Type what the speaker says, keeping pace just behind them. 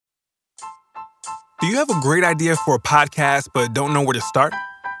Do you have a great idea for a podcast but don't know where to start?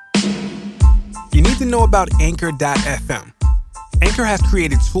 You need to know about Anchor.fm. Anchor has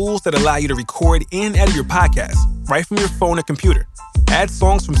created tools that allow you to record and edit your podcast right from your phone or computer. Add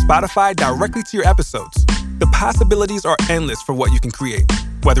songs from Spotify directly to your episodes. The possibilities are endless for what you can create,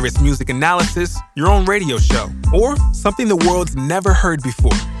 whether it's music analysis, your own radio show, or something the world's never heard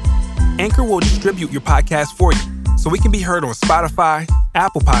before. Anchor will distribute your podcast for you, so it can be heard on Spotify,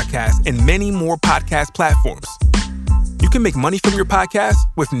 Apple Podcasts, and many more podcast platforms. You can make money from your podcast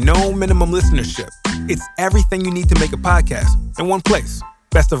with no minimum listenership. It's everything you need to make a podcast in one place.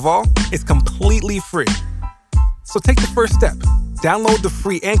 Best of all, it's completely free. So take the first step. Download the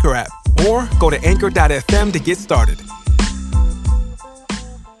free Anchor app or go to anchor.fm to get started.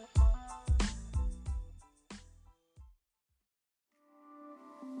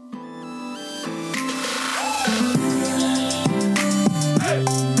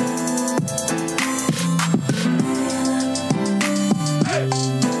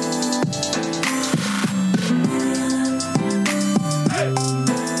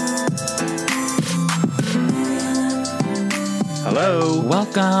 Hello.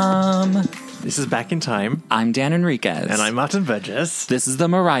 Welcome. This is Back in Time. I'm Dan Enriquez. And I'm Martin Burgess. This is the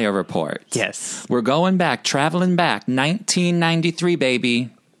Mariah Report. Yes. We're going back, traveling back, 1993, baby.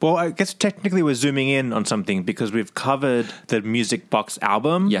 Well, I guess technically we're zooming in on something because we've covered the Music Box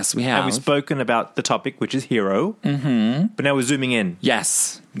album. Yes, we have. And we've spoken about the topic, which is Hero. Mm-hmm. But now we're zooming in.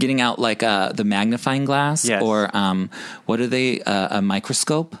 Yes. Getting out like the magnifying glass. Yes. Or what are they? A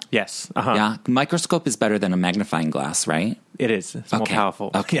microscope? Yes. Uh-huh. Yeah. Microscope is better than a magnifying glass, right? It is. It's more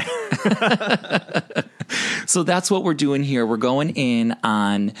powerful. Okay. So that's what we're doing here. We're going in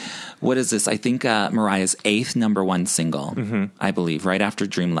on, what is this? I think Mariah's 8th number one single, I believe, right after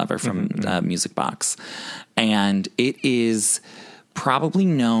Dream Lover from Music Box. And it is probably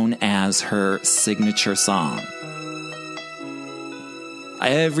known as her signature song.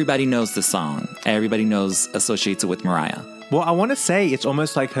 Everybody knows the song. Everybody associates it with Mariah. Well, I want to say it's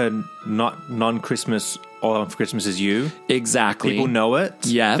almost like her non-Christmas All I Want for Christmas Is You. Exactly. People know it.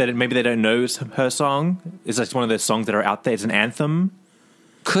 Yeah. Maybe they don't know her song. It's like one of those songs that are out there. It's an anthem.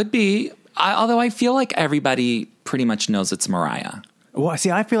 Could be. Although I feel like everybody pretty much knows it's Mariah. Well, see,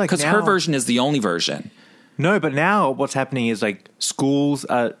 I feel like because her version is the only version. No, but now what's happening is like schools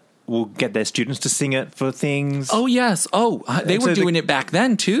will get their students to sing it for things. Oh, yes. Oh, they were doing it back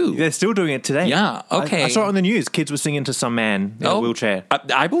then, too. They're still doing it today. Yeah, okay. I saw it on the news. Kids were singing to some man in a wheelchair.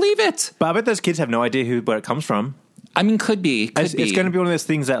 I believe it. But I bet those kids have no idea where it comes from. I mean, could be. It's going to be one of those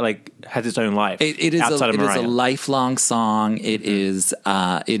things that like has its own life. It is a lifelong song. It is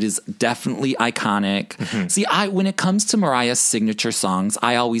definitely iconic. Mm-hmm. See, when it comes to Mariah's signature songs,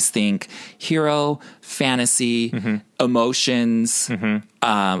 I always think Hero, Fantasy, Emotions,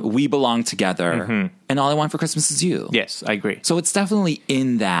 We Belong Together, and All I Want for Christmas Is You. Yes, I agree. So it's definitely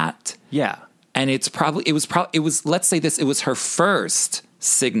in that. Yeah. And it was let's say this, it was her first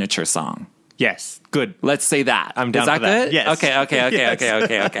signature song. Yes, good. Let's say that. I'm down for that. Good? Yes.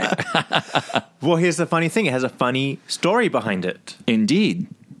 Okay. Well, here's the funny thing. It has a funny story behind it. Indeed.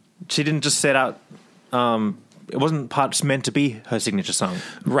 She didn't just set out... it wasn't meant to be her signature song.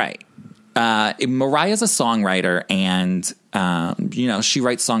 Right. Mariah's a songwriter, and she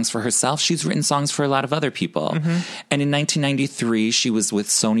writes songs for herself. She's written songs for a lot of other people. Mm-hmm. And in 1993, she was with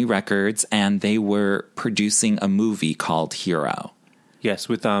Sony Records, and they were producing a movie called Hero. Yes,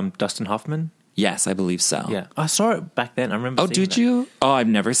 with Dustin Hoffman. Yes, I believe so. Yeah, I saw it back then. I remember. Oh, did you? Oh, I've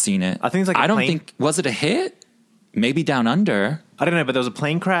never seen it. I think it's like was it a hit? Maybe Down Under. I don't know, but there was a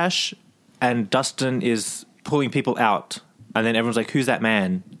plane crash, and Dustin is pulling people out, and then everyone's like, "Who's that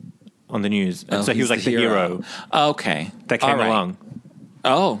man?" on the news, and so he was like the hero. Okay, that came along.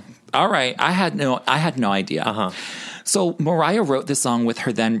 Oh, all right. I had no idea. Uh-huh. So Mariah wrote this song with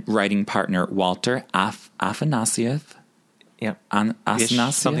her then writing partner Walter Afanasieff. Yeah,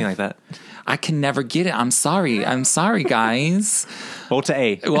 something like that. I can never get it. I'm sorry, guys. Walter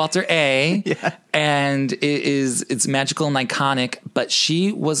A. Yeah. And it's magical and iconic. But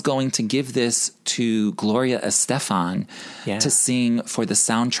she was going to give this to Gloria Estefan to sing for the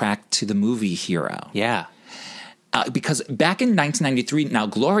soundtrack to the movie Hero. Yeah, because back in 1993, now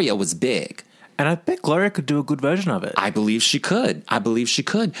Gloria was big. And I bet Gloria could do a good version of it. I believe she could.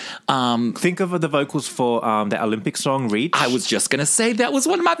 Think of the vocals for the Olympic song, Reach. I was just going to say that was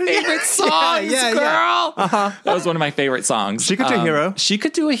one of my favorite songs, girl. Yeah. Uh-huh. That was one of my favorite songs. She could do Hero. She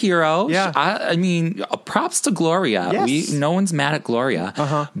could do a Hero. Yeah. I mean, props to Gloria. Yes. No one's mad at Gloria.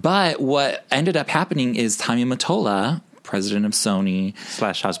 Uh-huh. But what ended up happening is Tommy Mottola president of Sony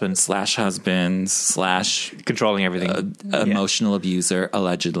 /husband / controlling everything, emotional abuser,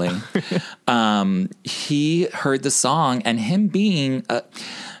 allegedly. He heard the song, and him being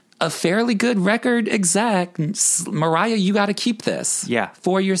a fairly good record exec, Mariah, you got to keep this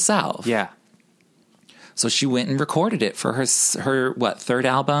for yourself. Yeah. So she went and recorded it for her third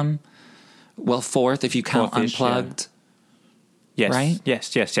album? Well, fourth if you count Unplugged. Yes. Right?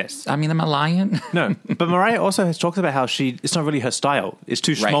 Yes. I mean, am I lying? No. But Mariah also has talked about how it's not really her style. It's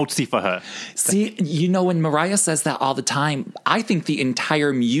too schmaltzy for her. See, when Mariah says that all the time, I think the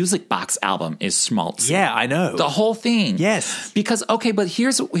entire Music Box album is schmaltzy. Yeah, I know. The whole thing. Yes. Because, okay, but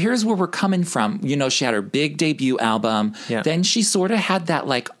here's where we're coming from. She had her big debut album. Yeah. Then she sort of had that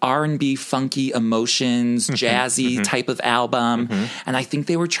like R&B funky emotions, jazzy type of album. And I think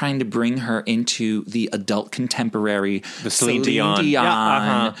they were trying to bring her into the adult contemporary. The Celine Dion.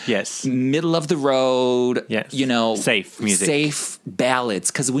 Yes. Middle of the road. Yes. Safe music. Safe ballads.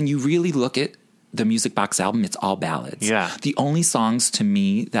 Because when you really look at the Music Box album, it's all ballads. Yeah. The only songs to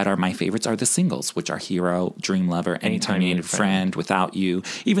me that are my favorites are the singles, which are Hero, Dream Lover, Anytime You Need a Friend, Without You,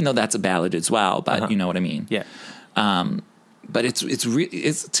 even though that's a ballad as well, but you know what I mean? Yeah. But it's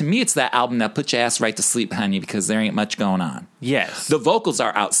to me, it's that album that puts your ass right to sleep, honey, because there ain't much going on. Yes. The vocals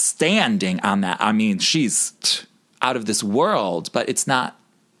are outstanding on that. I mean, she's out of this world, but it's not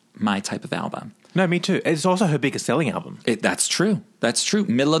my type of album. No, me too. It's also her biggest selling album. That's true.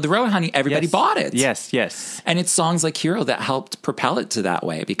 Middle of the road, honey. Everybody bought it. Yes. And it's songs like Hero that helped propel it to that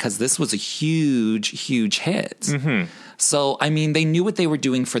way, because this was a huge, huge hit. Mm-hmm. So, I mean, they knew what they were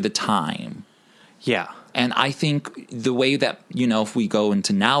doing for the time. Yeah. And I think the way that, if we go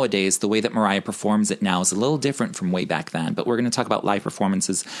into nowadays, the way that Mariah performs it now is a little different from way back then. But we're going to talk about live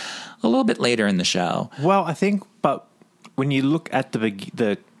performances a little bit later in the show. Well, I think, but when you look at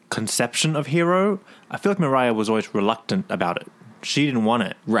the conception of Hero, I feel like Mariah was always reluctant about it. She didn't want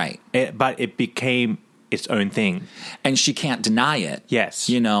it. Right. But it became its own thing. And she can't deny it. Yes.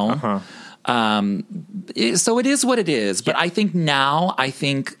 So it is what it is. But I think now,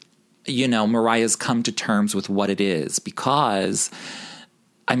 Mariah's come to terms with what it is, because,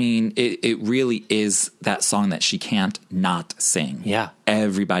 I mean, it really is that song that she can't not sing. Yeah.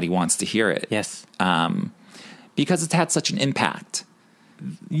 Everybody wants to hear it. Yes. Because it's had such an impact.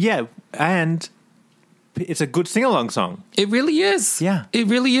 Yeah, and it's a good sing-along song. It really is. Yeah. It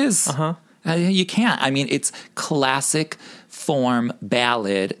really is. Uh-huh. You can't. I mean, it's classic form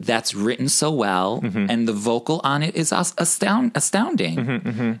ballad that's written so well, and the vocal on it is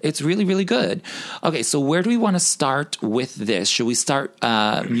astounding. It's really, really good. Okay, so where do we want to start with this? Should we start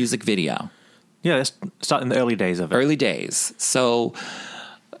music video? Yeah, let's start in the early days of it. Early days. So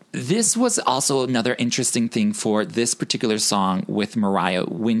this was also another interesting thing for this particular song with Mariah.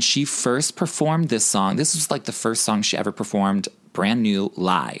 When she first performed this song, this was like the first song she ever performed brand new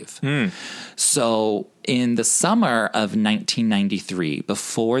live. So in the summer of 1993,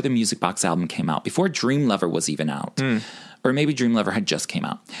 before the Music Box album came out, before Dream Lover was even out, or maybe Dream Lover had just came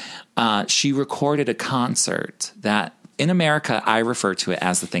out, she recorded a concert that in America, I refer to it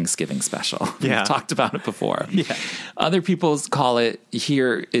as the Thanksgiving special. Yeah. We've talked about it before. Yeah. Other people call it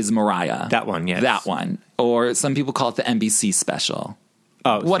Here Is Mariah. That one, yes. That one. Or some people call it the NBC special.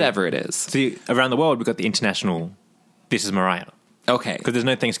 Oh, whatever it is. See, around the world, we've got the international This Is Mariah. Okay. Because there's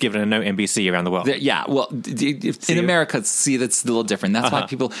no Thanksgiving and no NBC around the world. In America, that's a little different. That's why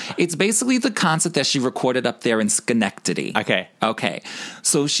people... It's basically the concert that she recorded up there in Schenectady. Okay.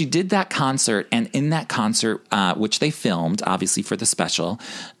 So she did that concert, and in that concert, which they filmed, obviously, for the special,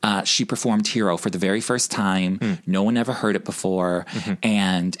 she performed Hero for the very first time. No one ever heard it before.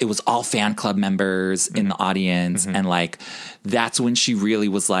 And it was all fan club members in the audience. And, that's when she really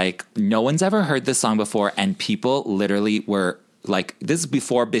was like, no one's ever heard this song before. And people literally were... this is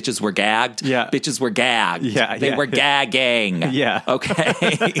before bitches were gagged. Yeah. Bitches were gagged. Yeah. They were gagging. Yeah.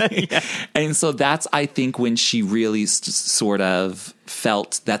 Okay. And so that's, I think, when she really sort of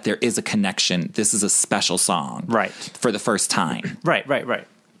felt that there is a connection. This is a special song. Right. For the first time. Right.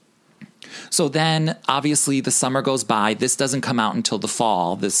 So then, obviously, the summer goes by. This doesn't come out until the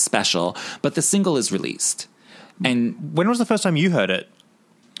fall, this special. But the single is released. And when was the first time you heard it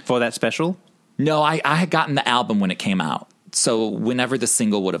for that special? No, I had gotten the album when it came out. So whenever the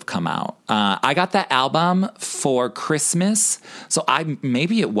single would have come out, I got that album for Christmas. So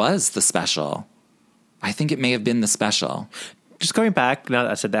maybe it was the special. I think it may have been the special. Just going back, now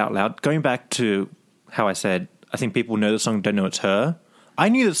that I said that out loud, going back to how I said, I think people know the song, don't know it's her. I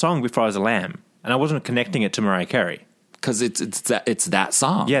knew the song before I was a lamb, and I wasn't connecting it to Mariah Carey. because it's that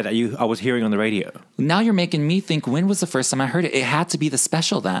song. Yeah, that I was hearing on the radio. Now you're making me think, when was the first time I heard it? It had to be the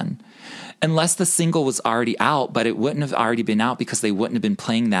special then. Unless the single was already out, but it wouldn't have already been out because they wouldn't have been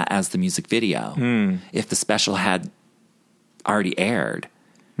playing that as the music video if the special had already aired.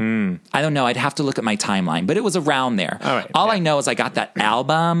 I don't know. I'd have to look at my timeline, but it was around there. All I know is I got that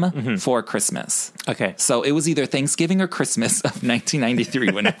album for Christmas. Okay. So it was either Thanksgiving or Christmas of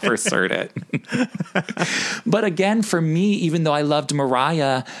 1993 when I first heard it. But again, for me, even though I loved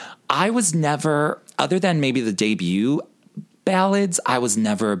Mariah, I was never, other than maybe the debut ballads, I was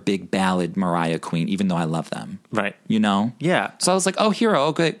never a big ballad Mariah queen, even though I love them. Right. You know? Yeah. So I was like, oh, Hero,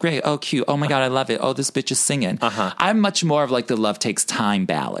 oh, great, oh, cute, oh my God, I love it, oh, this bitch is singing. I'm much more of like the Love Takes Time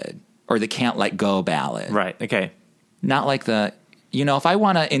ballad or the Can't Let Go ballad. Right, okay. Not like the, you know, if I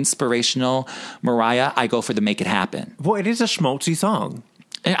want an inspirational Mariah, I go for the Make It Happen. Well, it is a schmaltzy song.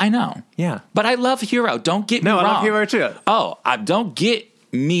 I know. Yeah. But I love Hero, don't get me wrong. No, I love Hero too. Oh, don't get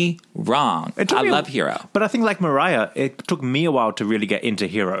me wrong. I love Hero. But I think like Mariah, it took me a while to really get into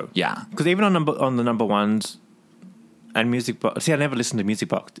Hero. Yeah. Because even on the number ones and Music Box, see, I never listened to Music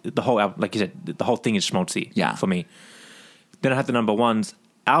Box. The whole album, like you said, the whole thing is schmaltzy for me. Then I had the number ones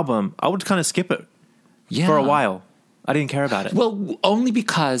album. I would kind of skip it for a while. I didn't care about it. Well, only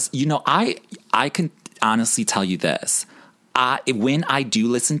because, you know, I can honestly tell you this. When I do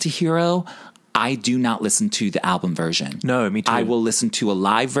listen to Hero, I do not listen to the album version. No, me too. I will listen to a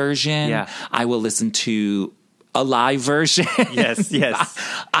live version. Yeah. I will listen to a live version. Yes.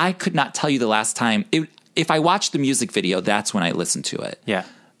 I could not tell you the last time. If I watched the music video, that's when I listened to it. Yeah.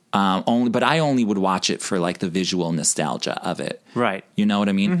 But I only would watch it for like the visual nostalgia of it. Right. You know what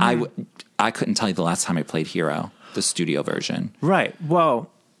I mean? I couldn't tell you the last time I played Hero, the studio version. Right. Well,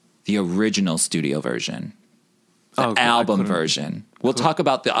 the original studio version. The God, album version. We'll talk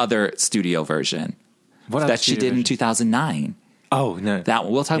about the other studio version that she did in 2009. Oh, no. That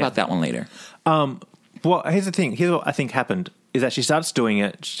one. We'll talk about that one later. Well, here's the thing. Here's what I think happened is that she starts doing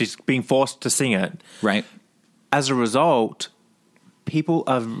it. She's being forced to sing it. Right. As a result, people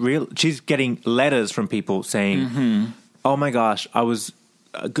are she's getting letters from people saying, oh my gosh, I was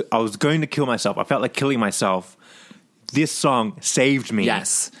going to kill myself. I felt like killing myself. This song saved me.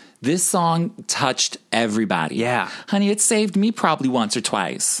 Yes. This song touched everybody. Yeah. Honey, it saved me probably once or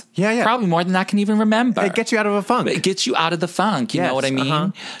twice. Yeah. Probably more than I can even remember. It gets you out of a funk. It gets you out of the funk. You know what I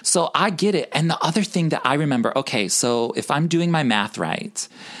mean? So I get it. And the other thing that I remember, okay, so if I'm doing my math right,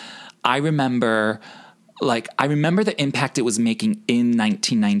 I remember the impact it was making in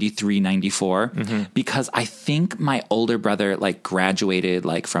 1993, 94, because I think my older brother like graduated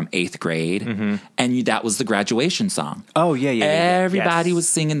like from 8th grade, and that was the graduation song. Oh, yeah. Everybody was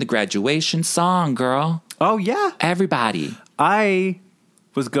singing the graduation song, girl. Oh, yeah. Everybody. I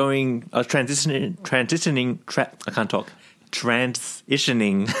was transitioning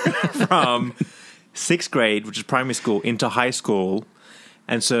from 6th grade, which is primary school, into high school.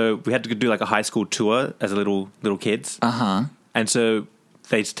 And so we had to do like a high school tour as a little kids. And so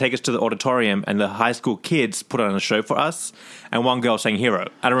they take us to the auditorium, and the high school kids put on a show for us. And one girl sang Hero.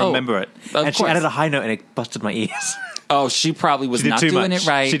 I don't remember it. And she added a high note, and it busted my ears. Oh, she probably was not doing it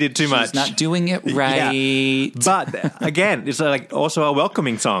right. She did too much. She's not doing it right. Yeah. But again, it's like also a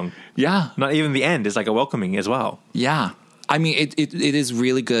welcoming song. Yeah. Not even the end. It's like a welcoming as well. Yeah. I mean, it is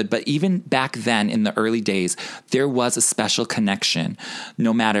really good. But even back then in the early days, there was a special connection.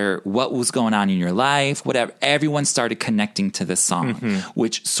 No matter what was going on in your life, whatever, everyone started connecting to this song,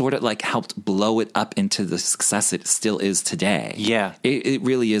 which sort of like helped blow it up into the success it still is today. Yeah. It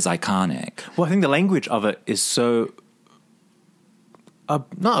really is iconic. Well, I think the language of it is so,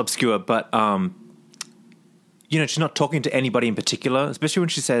 not obscure, but, she's not talking to anybody in particular, especially when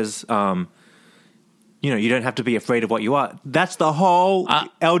she says, you don't have to be afraid of what you are. That's the whole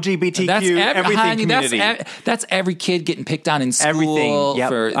LGBTQ everything community. That's every kid getting picked on in school everything.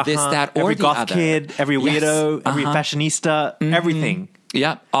 for this, that, or every the goth other. kid, every weirdo, every fashionista, everything.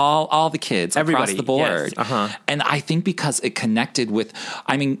 Yep, all the kids Everybody, across the board. Yes. And I think because it connected with,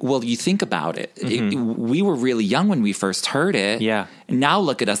 you think about it. We were really young when we first heard it. Yeah. And now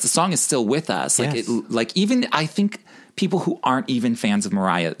look at us. The song is still with us. Yes. Even I think people who aren't even fans of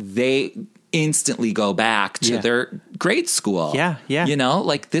Mariah, they instantly go back to their grade school. Yeah.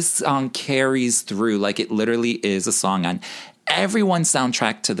 This song carries through. Like it literally is a song on everyone's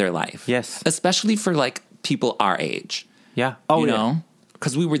soundtrack to their life. Yes. Especially for like people our age. Yeah. You know?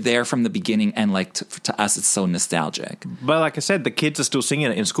 Because we were there from the beginning, and like to us, it's so nostalgic. But like I said, the kids are still singing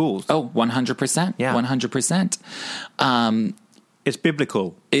it in schools. Oh, 100%. Yeah. 100%. It's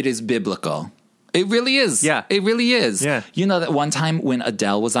biblical. It is biblical. It really is. Yeah. It really is. Yeah. You know that one time when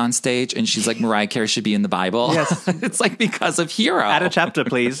Adele was on stage and she's like, Mariah Carey should be in the Bible? Yes. It's like because of Hero. Add a chapter,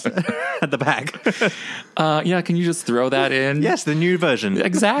 please, at the back. Yeah, can you just throw that in? Yes, the new version.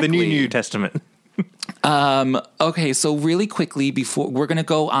 Exactly. The New Testament. Okay, so really quickly, before we're going to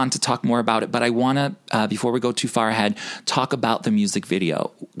go on to talk more about it, but I want to, before we go too far ahead, talk about the music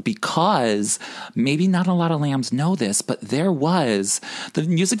video, because maybe not a lot of lambs know this, but there was the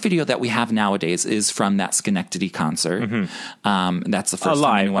music video that we have nowadays is from that Schenectady concert. That's the first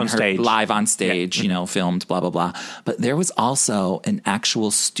time anyone heard live on stage, you know, filmed, blah, blah, blah. But there was also an actual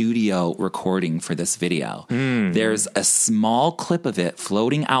studio recording for this video. There's a small clip of it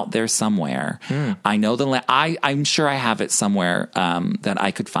floating out there somewhere. I know I'm sure I have it somewhere that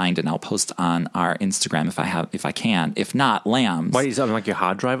I could find, and I'll post on our Instagram if I can. If not, lambs. Wait, is that on like your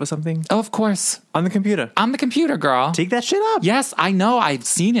hard drive or something? Oh, of course. On the computer? On the computer, girl. Take that shit up. Yes, I know. I've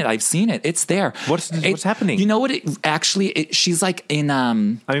seen it. It's there. What's happening? You know what? She's like in.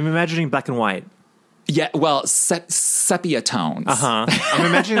 I'm imagining black and white. Yeah, well, sepia tones. I'm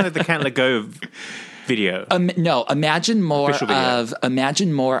imagining like the Can't Let Go video. No, imagine more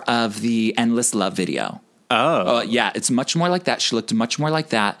of the Endless Love video. Yeah, it's much more like that. She looked much more like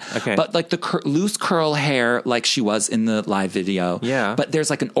that. Okay. But like the loose curl hair like she was in the live video. Yeah. But there's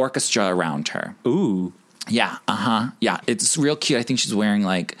like an orchestra around her. Ooh. Yeah, yeah, it's real cute. I think she's wearing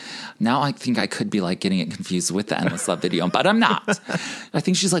like, now I think I could be like getting it confused with the Endless Love video, but I'm not. I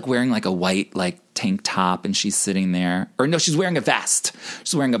think she's like wearing like a white like tank top and she's sitting there. Or no, she's wearing a vest.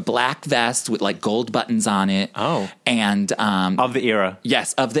 She's wearing a black vest with like gold buttons on it. Oh. And of the era.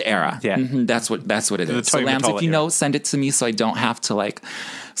 Yes, of the era. Yeah. That's what it is. So Lambs, if you know, send it to me so I don't have to like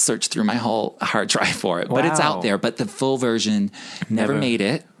search through my whole hard drive for it. But it's out there. But the full version never made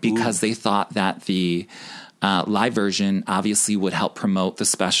it because they thought that the live version obviously would help promote the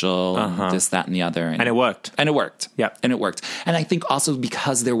special, this, that, and the other. And it worked. Yeah. And it worked. And I think also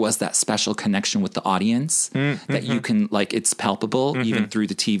because there was that special connection with the audience that you can, like, it's palpable even through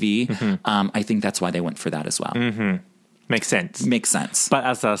the TV. I think that's why they went for that as well. Makes sense. But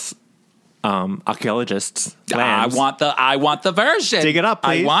as us archaeologists, lambs, I want the version. Dig it up,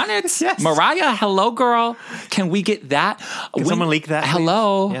 please. I want it. Yes. Mariah, hello, girl. Can we get that? Can someone leak that?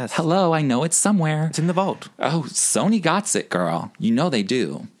 Hello. Yes. Hello. I know it's somewhere. It's in the vault. Oh, Sony got it, girl. You know they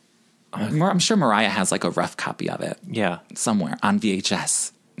do. I'm sure Mariah has like a rough copy of it. Yeah. Somewhere on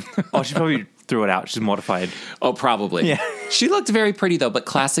VHS. Oh, she probably threw it out. She's mortified. Oh, probably. Yeah. She looked very pretty though, but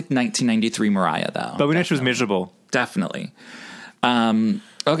classic 1993 Mariah though. But we know she was miserable. Definitely.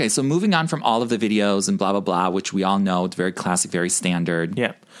 Okay, so moving on from all of the videos and blah, blah, blah, which we all know, it's very classic, very standard.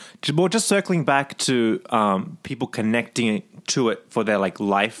 Yeah. Well, just circling back to people connecting to it for their like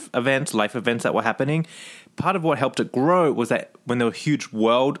life events that were happening. Part of what helped it grow was that when there were huge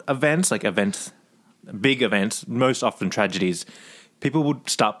world events, big events, most often tragedies, people would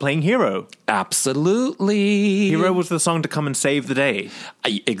start playing Hero. Absolutely. Hero was the song to come and save the day.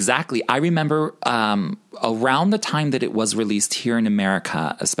 Exactly. I remember around the time that it was released here in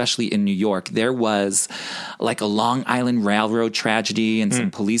America, especially in New York, there was like a Long Island Railroad tragedy and some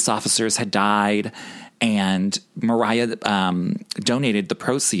police officers had died. And Mariah donated the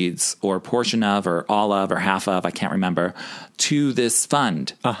proceeds or a portion of or all of or half of, I can't remember, to this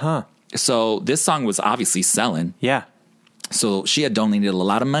fund. So this song was obviously selling. Yeah. So she had donated a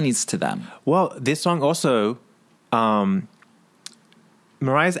lot of monies to them. Well, this song also,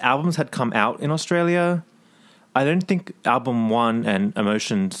 Mariah's albums had come out in Australia. I don't think album 1 and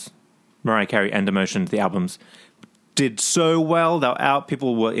Emotions, Mariah Carey and Emotions, the albums, did so well. They were out,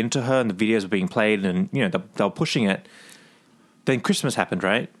 people were into her, and the videos were being played, and you know they were pushing it. Then Christmas happened,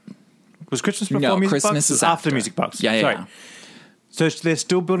 right? Was Christmas before no, Music Christmas Box? is After Music Box. Yeah. Sorry. So they're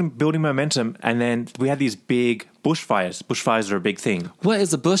still building momentum, and then we had these big bushfires. Bushfires are a big thing. What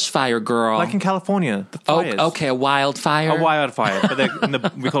is a bushfire, girl? Like in California, the fires. Oh, okay, a wildfire. A wildfire, but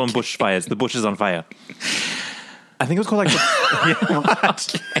we call them bushfires. The bush is on fire. I think it was called like.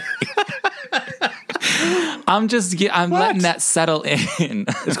 I'm letting that settle in.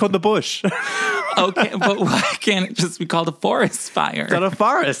 It's called the bush. Okay, but why can't it just be called a forest fire? It's not a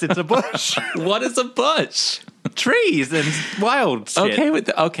forest. It's a bush. What is a bush? Trees and wild shit.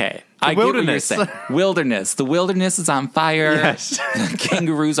 Okay. I wilderness. Get what you're saying. Wilderness. The wilderness is on fire. Yes.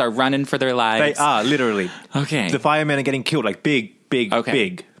 Kangaroos are running for their lives. They are, literally. Okay. The firemen are getting killed, like big. They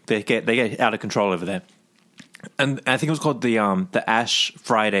get out of control over there. And I think it was called the Ash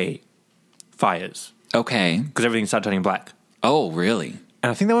Friday fires. Okay. Because everything started turning black. Oh, really? And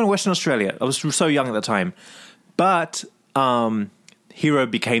I think they were in Western Australia. I was so young at the time. But Hero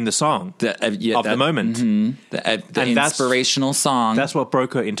became the song of the moment. The inspirational song. That's what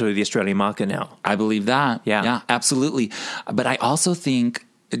broke her into the Australian market now. I believe that. Yeah, absolutely. But I also think,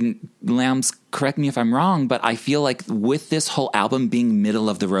 Lambs, correct me if I'm wrong, but I feel like with this whole album being middle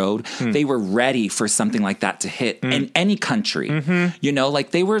of the road, they were ready for something like that to hit in any country. You know,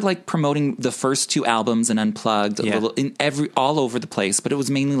 like they were like promoting the first 2 albums and Unplugged a little in all over the place, but it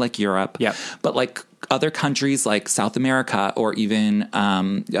was mainly like Europe. Yeah. But like other countries like South America or even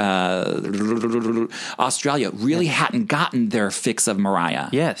Australia really hadn't gotten their fix of Mariah.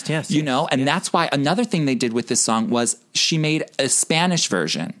 Yes. You know, and that's why another thing they did with this song was she made a Spanish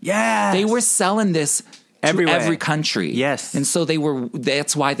version. Yes. They were selling this to every country. Yes. And so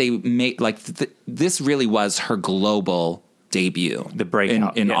that's why they made, like, this really was her global debut. The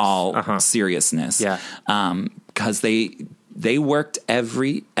breakout. In all seriousness. Yeah. Because they worked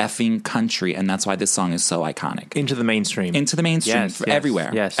every effing country, and that's why this song is so iconic. Into the mainstream.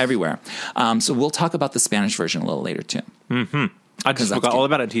 Everywhere. Yes. Everywhere. So we'll talk about the Spanish version a little later, too. I just forgot all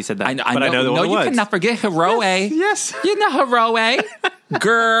about it until you said that. I know what it was. You cannot forget Heroe. Yes. You know Heroe.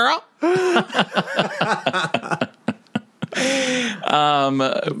 Girl.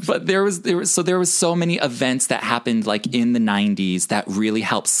 But there was so many events that happened like in the 90s that really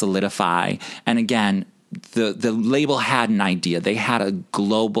helped solidify. And again, the label had an idea. They had a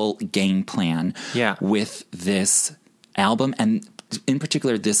global game plan with this album, and in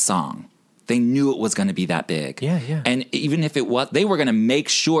particular this song. They knew it was going to be that big. Yeah. And even if it was, they were going to make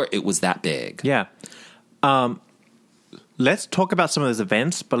sure it was that big. Yeah. Let's talk about some of those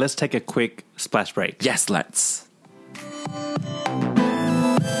events, but let's take a quick splash break. Yes, let's.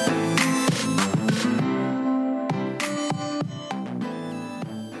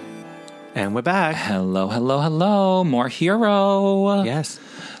 And we're back. Hello. More Hero. Yes.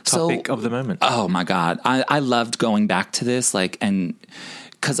 Topic of the moment. Oh my God. I loved going back to this, and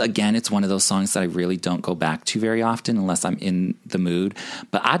because again, it's one of those songs that I really don't go back to very often unless I'm in the mood.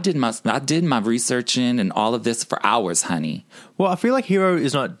 But I did my researching and all of this for hours, honey. Well, I feel like Hero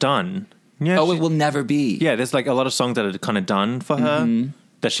is not done. Yeah, it will never be. Yeah, there's like a lot of songs that are kind of done for her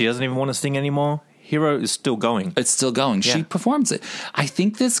that she doesn't even want to sing anymore. Hero is still going. It's still going. Yeah. She performs it. I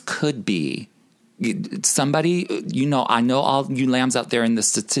think this could be somebody, I know all you lambs out there in the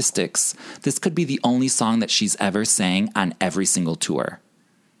statistics. This could be the only song that she's ever sang on every single tour.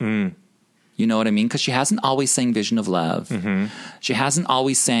 You know what I mean? Because she hasn't always sang Vision of Love. She hasn't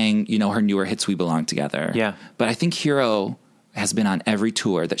always sang, her newer hits, We Belong Together. Yeah. But I think Hero has been on every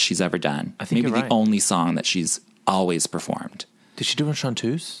tour that she's ever done. I think maybe the only song that she's always performed. Did she do it on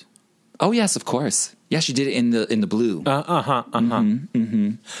Chanteuse? Oh yes, of course. Yeah, she did it in the blue.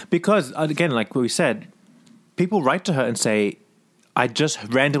 Because again, like we said, people write to her and say, I just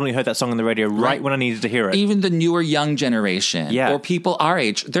randomly heard that song on the radio right when I needed to hear it. Even the newer young generation, or people our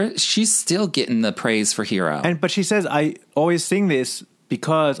age, she's still getting the praise for Hero. But she says, I always sing this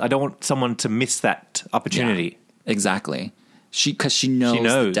because I don't want someone to miss that opportunity. Yeah, exactly. Because she knows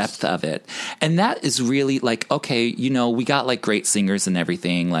the depth of it. And that is really like, okay, we got like great singers and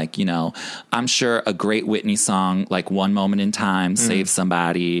everything. Like, I'm sure a great Whitney song, like One Moment in Time, saves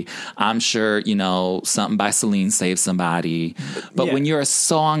somebody. I'm sure, something by Celine saves somebody. But when you're a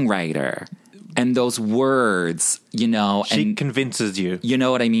songwriter and those words, she convinces you. You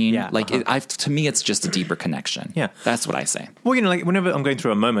know what I mean? Yeah, to me, it's just a deeper connection. Yeah. That's what I say. Well, like whenever I'm going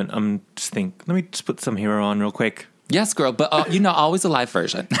through a moment, I'm just think, let me just put some Hero on real quick. Yes, girl, but always a live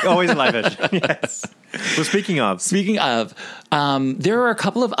version. Always a live version, yes. Well, speaking of, there are a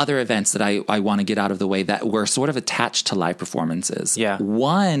couple of other events that I want to get out of the way that were sort of attached to live performances. Yeah.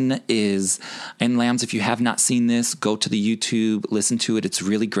 One is, and lambs, if you have not seen this, go to the YouTube, listen to it. It's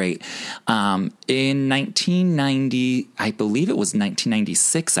really great. In 1990, I believe it was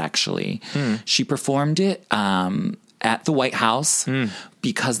 1996, actually, she performed it at the White House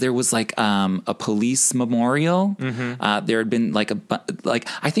because there was like a police memorial. There had been like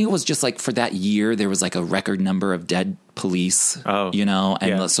I think it was just like for that year there was like a record number of dead police.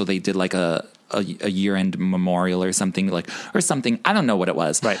 So they did like a year-end memorial or something I don't know what it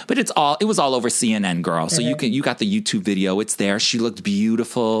was, right? But it was all over CNN, girl. So you got the YouTube video. It's there. She looked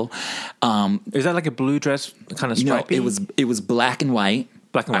beautiful. Is that like a blue dress kind of stripy? It was black and white.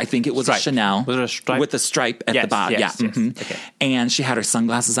 Black and white. I think it was a Chanel. Was it a stripe? With a stripe at the bottom. Yes. Okay. And she had her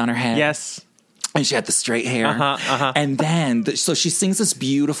sunglasses on her head. Yes. And she had the straight hair. And then, so she sings this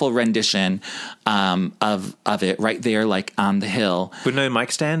beautiful rendition of it right there, like on the hill. With no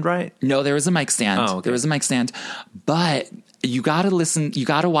mic stand, right? No, there was a mic stand. Oh, okay. There was a mic stand. But you got to listen, you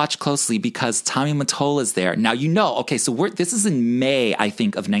got to watch closely because Tommy Mottola is there. Now, okay, so this is in May, I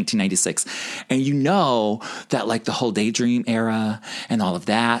think, of 1996. And you know that like the whole Daydream era and all of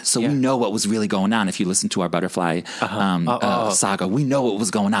that. So we know what was really going on. If you listen to our Butterfly saga, we know what was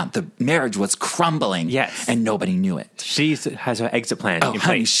going on. The marriage was crumbling. Yes. And nobody knew it. She has her exit plan in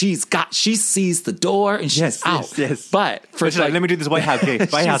honey, place. she sees the door and she's out. Yes. But she's like, let me do this White House gig.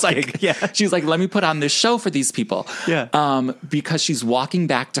 Gig. Yeah. She's like, let me put on this show for these people. Yeah. Because she's walking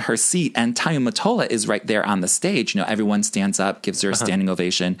back to her seat and Tommy Mottola is right there on the stage. Everyone stands up, gives her a standing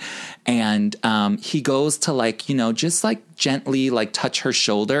ovation. And he goes to like, just like gently like touch her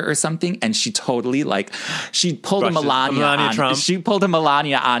shoulder or something. And she totally like, she pulled a Melania on Trump. She pulled a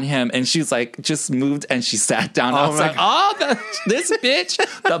Melania on him and she's like, just moved and she sat down. I was like, this bitch.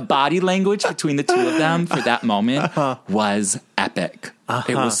 The body language between the two of them for that moment was epic.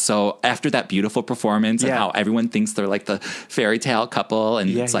 It was so, after that beautiful performance and how everyone thinks they're like the fairy tale couple and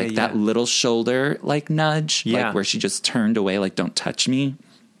it's like that little shoulder like nudge, like where she just turned away, like don't touch me.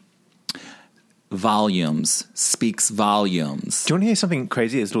 Speaks volumes. Do you want to hear something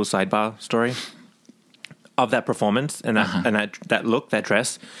crazy? This little sidebar story of that performance and that look, that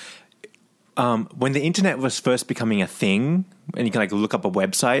dress. When the internet was first becoming a thing and you can like look up a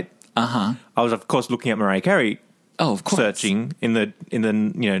website, I was of course looking at Mariah Carey. Oh, of course. Searching in the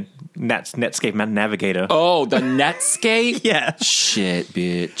Netscape Navigator. Oh, the Netscape? Yeah. Shit,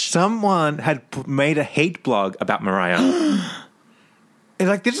 bitch. Someone had made a hate blog about Mariah. And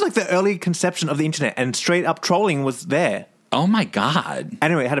like this is like the early conception of the internet, and straight up trolling was there. Oh my God.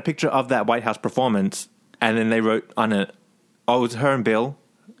 Anyway, it had a picture of that White House performance, and then they wrote on it, it was her and Bill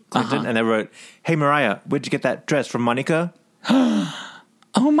Clinton, and they wrote, "Hey Mariah, where'd you get that dress from Monica?"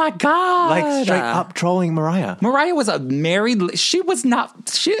 Oh my God. Like straight up trolling Mariah. Mariah was a married, she was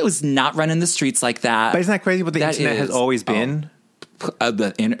not running the streets like that. But isn't that crazy what the internet has always been?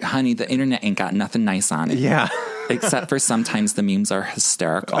 Honey, the internet ain't got nothing nice on it. Yeah. Except for sometimes the memes are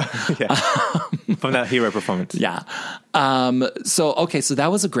hysterical. From that hero performance. Yeah. So that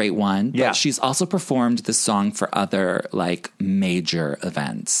was a great one. Yeah. But she's also performed the song for other like major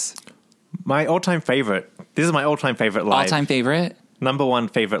events. My all-time favorite, this is my all-time favorite live. All-time favorite? Number one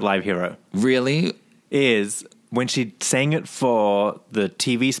favorite live hero. Really? Is when she sang it for the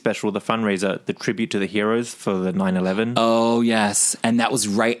TV special, the fundraiser, the tribute to the heroes for the 9/11. Oh, yes. And that was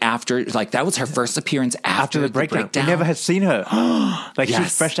right after, like, that was her first appearance after the breakdown. We never had seen her. Like, she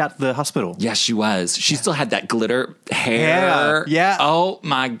was fresh out the hospital. Yes, she was. She still had that glitter hair. Yeah. Oh,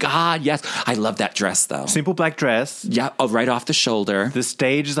 my God. Yes. I love that dress, though. Simple black dress. Yeah. Oh, right off the shoulder. The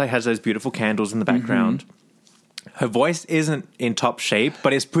stage has those beautiful candles in the background. Her voice isn't in top shape,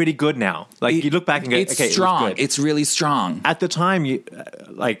 but it's pretty good now. Like, you look back and go, it's okay, strong. It was good. It's really strong. At the time,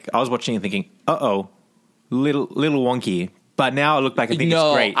 I was watching and thinking, little wonky. But now I look back and think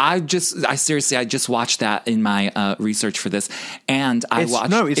it's great. I seriously just watched that in my research for this, and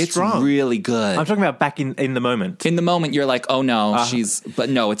it's strong. Really good. I'm talking about back in the moment. In the moment, you're like, oh no, but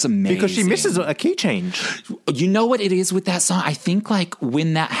no, it's amazing. Because she misses a key change. You know what it is with that song? I think like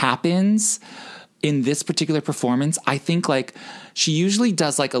when that happens in this particular performance, I think like she usually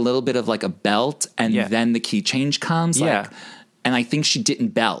does like a little bit of like a belt and then the key change comes. Yeah. Like, and I think she didn't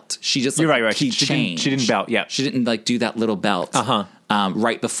belt. She just You're right. key She change. didn't belt. Yeah. She didn't like do that little belt.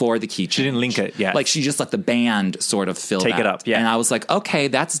 Right before the key change. She didn't link it. Yeah. Like she just let the band sort of fill Take it up. Yeah. And I was like, okay,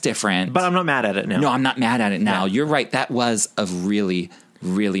 that's different. But I'm not mad at it now. No, I'm not mad at it now. Yeah. You're right. That was a really,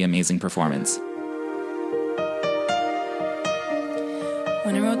 really amazing performance.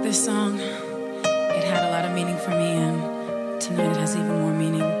 When I wrote this song, it had a lot of meaning for me, and tonight it has even more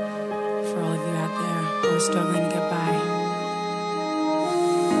meaning for all of you out there who are struggling to get by.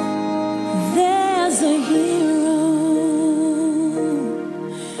 There's a hero.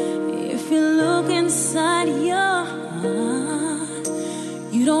 If you look inside your heart,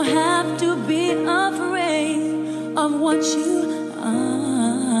 you don't have to be afraid of what you are.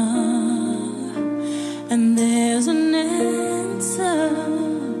 And there's an answer.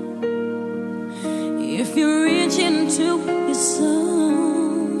 If you reach into your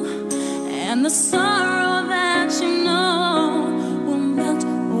soul, and the sorrow that you know will melt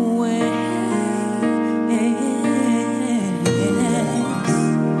away,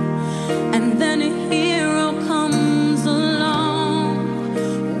 and then a hero comes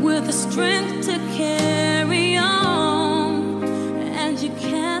along with the strength to carry on, and you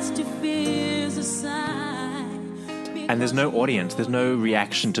cast your fears aside. And there's no audience. There's no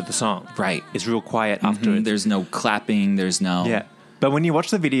reaction to the song. Right. It's real quiet afterwards. There's no clapping. There's no... Yeah. But when you watch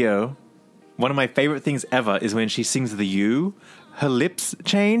the video, one of my favorite things ever is when she sings the U, her lips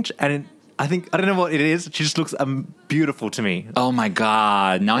change, and I don't know what it is. She just looks beautiful to me. Oh my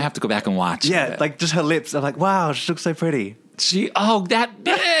God. Now I have to go back and watch Yeah, it. like just her lips. I'm like, wow, she looks so pretty. That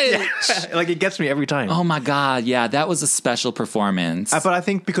bitch. Like it gets me every time. Oh my God. Yeah, that was a special performance. But I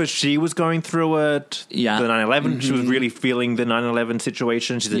think because she was going through it, the 9/11, she was really feeling the 9/11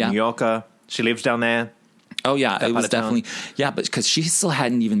 situation. She's a New Yorker. She lives down there. Oh yeah, it was definitely, town. but because she still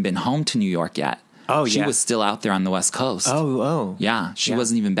hadn't even been home to New York yet. Oh, she was still out there on the West Coast. Oh. Yeah, she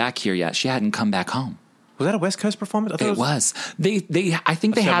wasn't even back here yet. She hadn't come back home. Was that a West Coast performance? I thought it was. I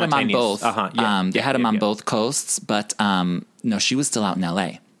think they had him on both. They had him on both coasts, but no, she was still out in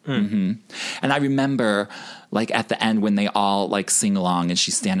L.A. Mm-hmm. And I remember, like at the end when they all like sing along, and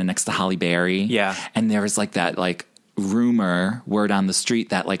she's standing next to Halle Berry. Yeah, and there was like that like word on the street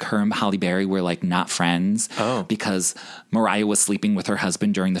that like her and Halle Berry were like not friends. Because Mariah was sleeping with her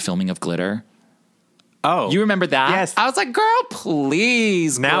husband during the filming of Glitter. Oh, you remember that? Yes. I was like, girl,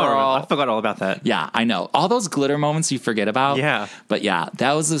 please, girl. I forgot all about that. Yeah, I know. All those glitter moments you forget about. Yeah. But yeah,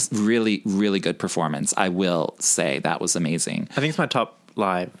 that was a really, really good performance. I will say that was amazing. I think it's my top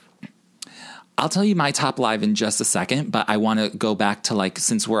live. I'll tell you my top live in just a second, but I want to go back to like,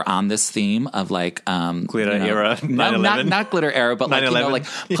 since we're on this theme of like glitter era, no, not glitter era, but like like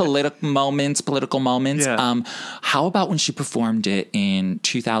political moments. Yeah. How about when she performed it in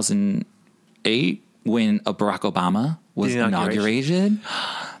 2008 when Barack Obama was inaugurated?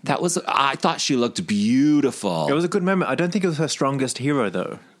 I thought she looked beautiful. It was a good moment. I don't think it was her strongest hero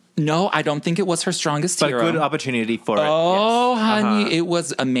though. No, I don't think it was her strongest hero. But a good opportunity for it. Oh, yes. Honey, it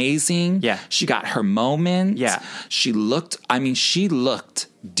was amazing. Yeah. She got her moment. Yeah. She looked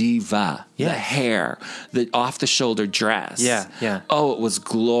diva. Yeah. The hair, the off-the-shoulder dress. Yeah. Oh, it was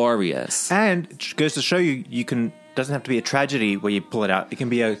glorious. And it goes to show you can... doesn't have to be a tragedy where you pull it out. It can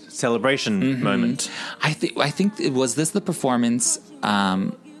be a celebration moment. I think was this the performance...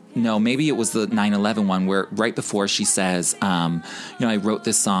 no, maybe it was the 9/11 one where right before she says, I wrote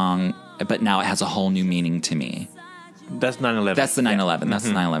this song, but now it has a whole new meaning to me. That's 9/11. That's the 9/11. That's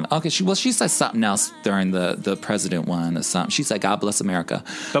the 9/11. Okay, she said something else during the president one or something. She said, God bless America.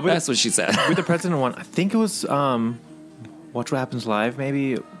 That's what she said. With the president one, I think it was Watch What Happens Live,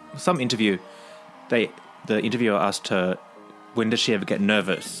 maybe. Some interview. The interviewer asked her, when does she ever get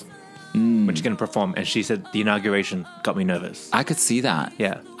nervous? When she's going to perform, and she said the inauguration got me nervous. I could see that.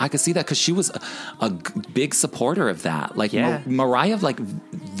 Yeah, I could see that because she was a big supporter of that. Like Mariah, like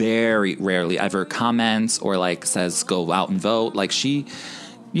very rarely ever comments or like says go out and vote. Like she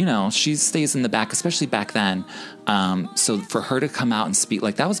stays in the back, especially back then. So for her to come out and speak,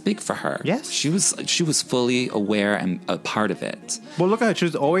 like that was big for her. Yes, she was fully aware and a part of it. Well, look at her; she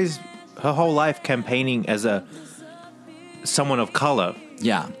was always her whole life campaigning as someone of color.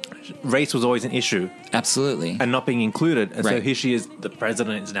 Yeah. Race was always an issue. Absolutely. And not being included. And so here she is, the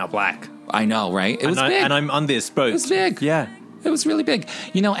president is now black. I know, right? It was big. And I'm on this boat. It was big. Yeah. It was really big.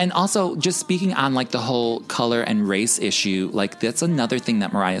 And also just speaking on like the whole color and race issue, like that's another thing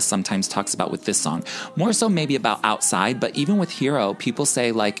that Mariah sometimes talks about with this song. More so maybe about outside, but even with Hero, people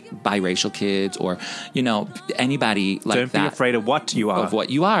say like biracial kids or, anybody like that. Don't be afraid of what you are. Of what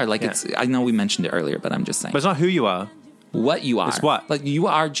you are. Like I know we mentioned it earlier, but I'm just saying. But it's not who you are. What you are. It's what? Like, you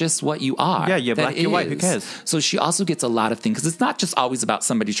are just what you are. Yeah, you're black, you're white, who cares? So she also gets a lot of things, because it's not just always about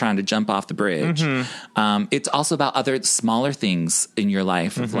somebody trying to jump off the bridge. Mm-hmm. It's also about other smaller things in your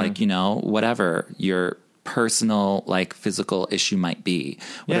life, of like, whatever your personal, like, physical issue might be,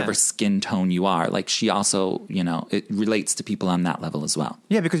 whatever skin tone you are. Like, she also, it relates to people on that level as well.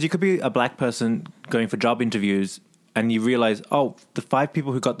 Yeah, because you could be a black person going for job interviews, and you realize, the 5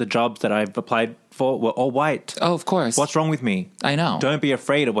 people who got the jobs that I've applied for were all white. Oh, of course. What's wrong with me? I know. Don't be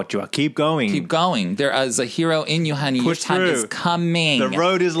afraid of what you are. Keep going. Keep going. There is a hero in you, honey. Push Your time through. is coming. The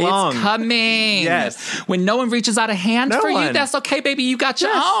road is long. It's coming. Yes. When no one reaches out a hand for you, that's okay, baby. You got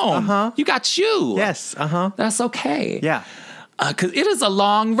your own. You got you. Yes. That's okay. Yeah. Because it is a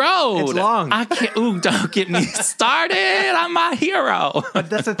long road. It's long. I can't. Don't get me started. I'm my hero.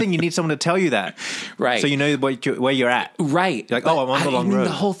 But that's the thing. You need someone to tell you that, right? So you know where you're at, right? You're like, I'm on the long road.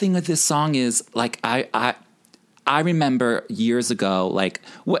 The whole thing with this song is like, I remember years ago, like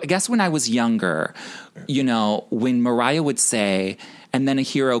I guess when I was younger, when Mariah would say, and then a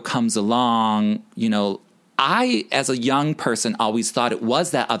hero comes along, I, as a young person, always thought it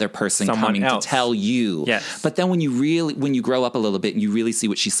was that other person coming to tell you. Yes. But then when you grow up a little bit and you really see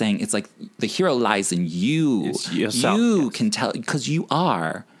what she's saying, it's like the hero lies in you. It's yourself. You can tell, because you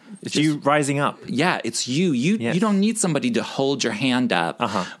are It's you rising up. Yeah, it's you. You don't need somebody to hold your hand up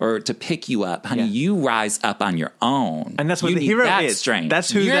or to pick you up, honey. Yeah. You rise up on your own, and that's what you the need hero that is. Strength. That's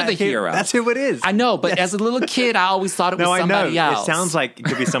who you're the hero. That's who it is. I know, but as a little kid, I always thought it was somebody else. It sounds like it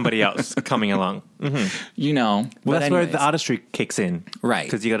could be somebody else coming along. Mm-hmm. You know, well, that's where the artistry kicks in, right?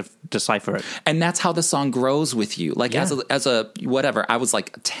 Because you got to decipher it, and that's how the song grows with you. Like as a whatever, I was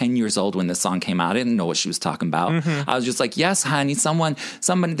like 10 years old when this song came out. I didn't know what she was talking about. Mm-hmm. I was just like, yes, honey, someone.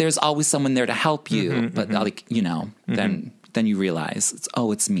 There's always someone there to help you. Mm-hmm, but like, you know, then you realize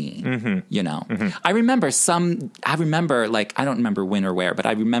it's me. Mm-hmm. You know, I remember like, I don't remember when or where, but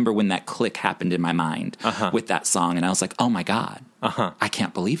I remember when that click happened in my mind with that song, and I was like, oh my God, I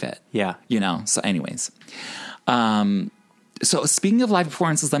can't believe it. Yeah, you know. So, anyways, so speaking of live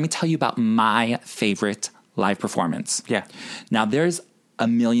performances, let me tell you about my favorite live performance. Yeah. Now there's a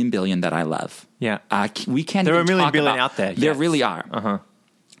million billion that I love. Yeah. We can't. There even are a million talk billion about, out there. There yes. really are.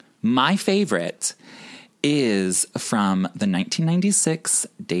 My favorite is from the 1996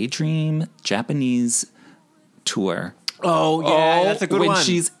 Daydream Japanese tour. Oh, yeah, that's a good one. When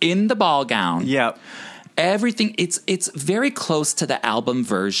she's in the ball gown. Yeah. Everything, it's very close to the album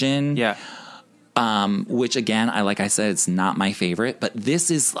version. Yeah. Which again, like I said, it's not my favorite, but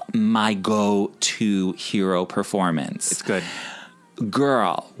this is my go-to hero performance. It's good.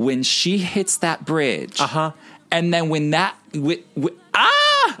 Girl, when she hits that bridge. And then when that...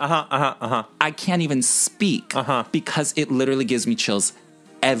 I can't even speak because it literally gives me chills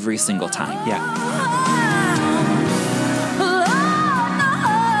every single time. Yeah.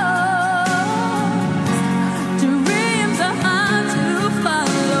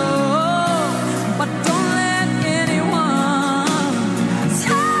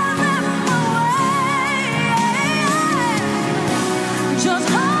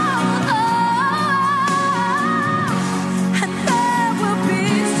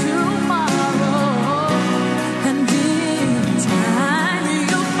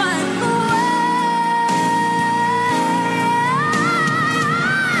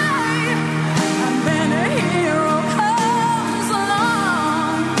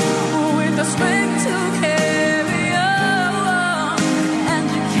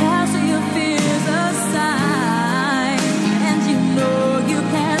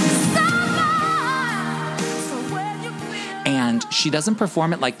 She doesn't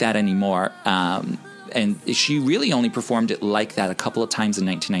perform it like that anymore. And she really only performed it like that a couple of times in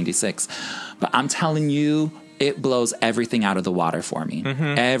 1996. But I'm telling you, it blows everything out of the water for me.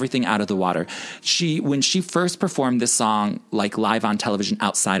 Everything out of the water. When she first performed this song, like live on television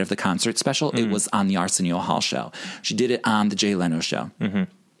outside of the concert special, it was on the Arsenio Hall show. She did it on the Jay Leno show.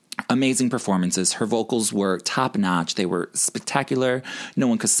 Amazing performances. Her vocals were top notch. They were spectacular. No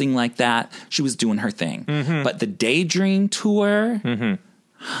one could sing like that. She was doing her thing. But the Daydream tour,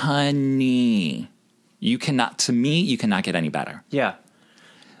 honey, you cannot get any better. Yeah.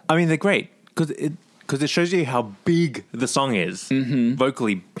 I mean, they're great because it shows you how big the song is,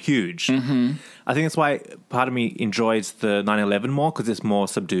 vocally huge. I think that's why part of me enjoys the 9/11 more because it's more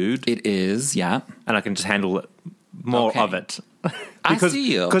subdued. It is, yeah. And I can just handle more of it. I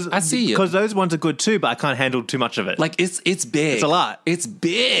see you. Because those ones are good too, but I can't handle too much of it. Like it's big. It's a lot. It's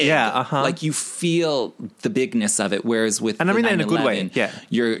big. Yeah. Like you feel the bigness of it. Whereas with and I mean that in a good way. Yeah.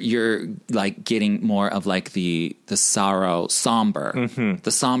 You're like getting more of like the somber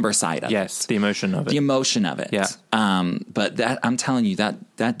the somber side of it. Yes, the emotion of it. The emotion of it. Yeah. But that I'm telling you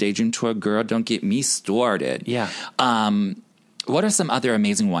that Daydream tour, girl, don't get me started. Yeah. What are some other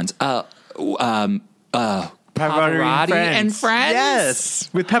amazing ones? Pavarotti and Friends. Yes,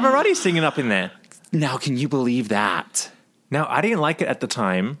 with Pavarotti singing up in there. Now, can you believe that? Now, I didn't like it at the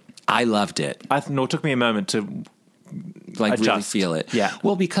time. I loved it. It took me a moment to like adjust. really feel it. Yeah.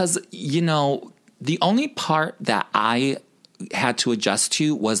 Well, because the only part that I had to adjust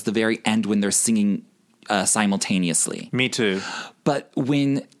to was the very end when they're singing simultaneously. Me too. But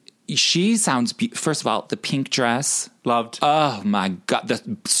when she sounds, first of all, the pink dress. Loved. Oh, my God.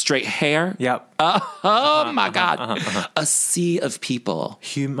 The straight hair. Yep. Oh, my God. A sea of people.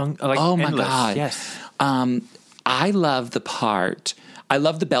 Oh, my endless. God. Yes. I love the part. I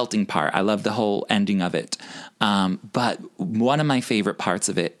love the belting part. I love the whole ending of it. But one of my favorite parts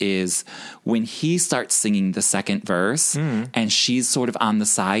of it is when he starts singing the second verse and she's sort of on the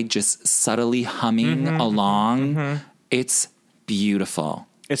side, just subtly humming along. It's beautiful.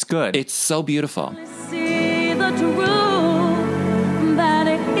 It's good. It's so beautiful. See the truth that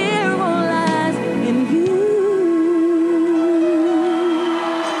a hero lies in you.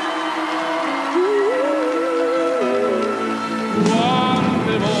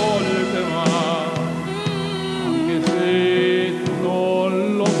 Quante volte ma anche se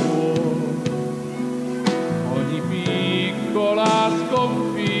non lo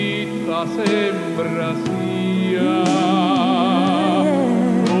sembra sia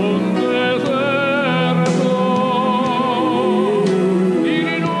un deserto di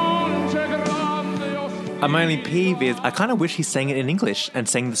rinunce grande. My only peeve is I kind of wish he sang it in English and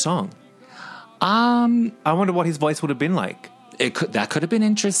sang the song. I I wonder what his voice would have been like. that could have been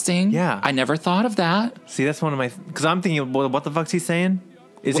interesting. Yeah. I never thought of that. See, that's one of my... Because I'm thinking, well, what the fuck's he saying?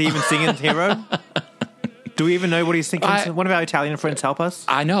 Is he even singing Hero? Do we even know what he's thinking? One of our Italian friends help us?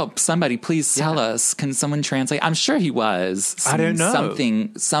 I know. Somebody, please tell us. Can someone translate? I'm sure he was. I don't know.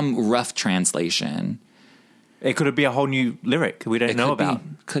 Some rough translation. It could be a whole new lyric we don't know about.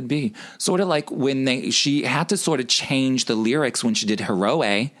 Could be. Sort of like when she had to sort of change the lyrics when she did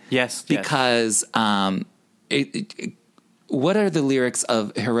Heroe. Yes. Because what are the lyrics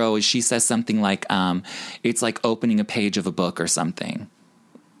of Heroe? She says something like, it's like opening a page of a book or something.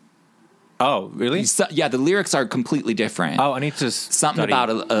 Oh, really? So, yeah, the lyrics are completely different. Oh, I need to Something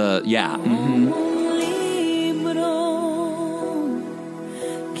study. about, yeah. Mm-hmm.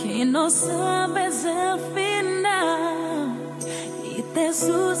 Que no sabes el final y te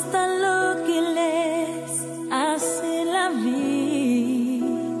asusta lo que les hace la vida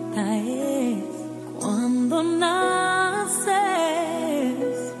es cuando naces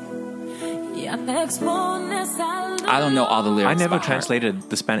ya te expones al I don't know all the lyrics. I never by heart. translated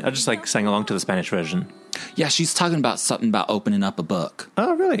the Spanish. I just sang along to the Spanish version. Yeah, she's talking about something about opening up a book.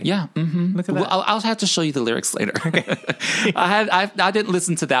 Oh, really? Yeah. Mm-hmm. Look at that. Well, I'll have to show you the lyrics later. Okay. I didn't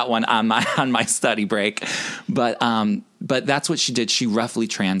listen to that one on my study break, but that's what she did. She roughly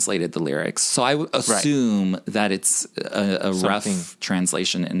translated the lyrics. So I would assume that it's a rough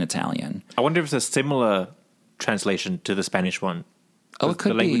translation in Italian. I wonder if it's a similar translation to the Spanish one. Oh, it could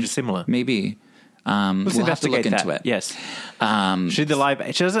the be. language is similar. Maybe. Let's we'll have to look investigate into that. it. Yes. She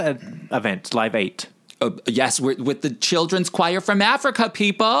does an event, Live 8. Yes, with the Children's Choir from Africa,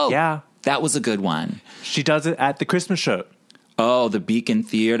 people. Yeah. That was a good one. She does it at the Christmas show. Oh, the Beacon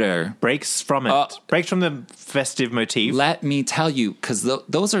Theater. Breaks from it. Breaks from the festive motif. Let me tell you, because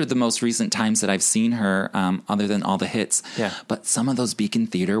those are the most recent times that I've seen her, other than all the hits. Yeah. But some of those Beacon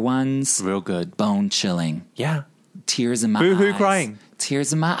Theater ones, Real good. bone chilling. Yeah. Tears in my eyes. Boo-hoo crying.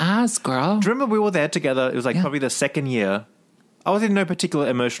 Tears in my eyes, girl. Do you remember we were there together? It was like probably the second year. I was in no particular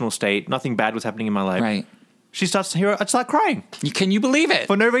emotional state. Nothing bad was happening in my life. Right. She starts to hear it. I start crying. Can you believe it?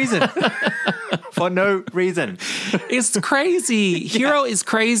 For no reason. For no reason. It's crazy. Hero is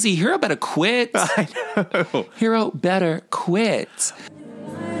crazy. Hero better quit. I know. Hero better quit.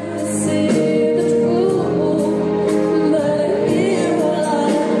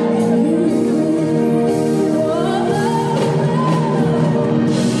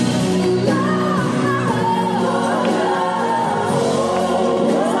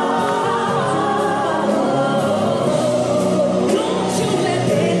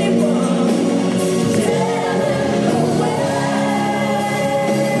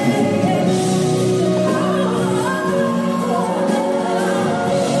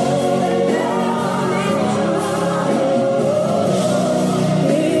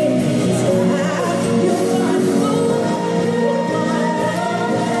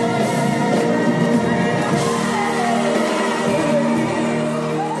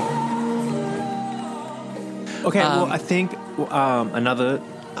 Okay, well, I think another,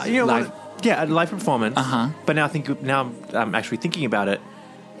 Live- a live performance. But now I'm actually thinking about it.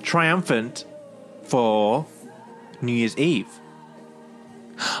 Triumphant for New Year's Eve.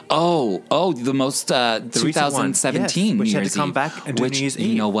 Oh, the most recent one, 2017 yes, which New had to Year's come Eve, back and do which, New Year's you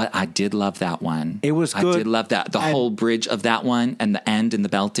Eve. know what? I did love that one. It was I good. did love that. The And- whole bridge of that one and the end and the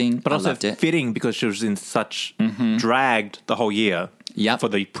belting. But I also loved it. fitting because she was in such dragged the whole year. Yep. For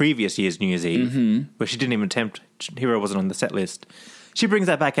the previous year's New Year's Eve, where she didn't even attempt. Hero wasn't on the set list. She brings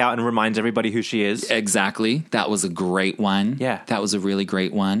that back out and reminds everybody who she is. Exactly. That was a great one. Yeah. That was a really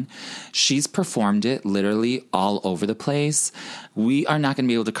great one. She's performed it literally all over the place. We are not going to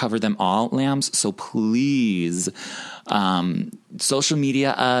be able to cover them all, Lambs. So please, social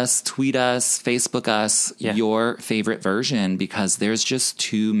media us, tweet us, Facebook us, your favorite version, because there's just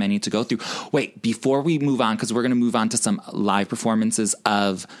too many to go through. Wait, before we move on, because we're going to move on to some live performances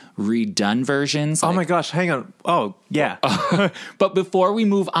of redone versions. Oh my gosh, hang on. Oh, yeah. But before we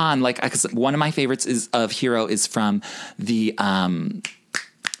move on, because one of my favorites of Hero is from the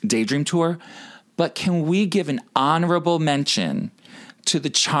Daydream Tour. But can we give an honorable mention to the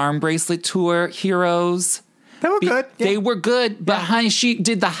Charm Bracelet Tour Heroes? They were good. Yeah. They were good, but honey, she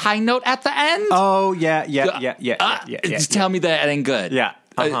did the high note at the end. Oh, yeah. Tell me that ain't good. Yeah.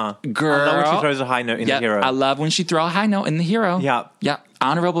 Girl. I love when she throws a high note in the Hero. I love when she throws a high note in the Hero. Yeah. Yeah.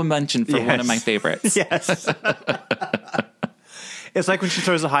 Honorable mention for one of my favorites. Yes. It's like when she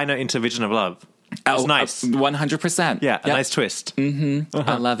throws a high note into Vision of Love. It's nice. 100%. Yeah, a nice twist.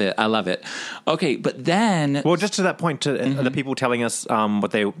 I love it. I love it. Okay, but then... Well, just to that point, to the people telling us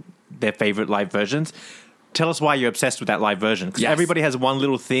what their favorite live versions, tell us why you're obsessed with that live version. Because everybody has one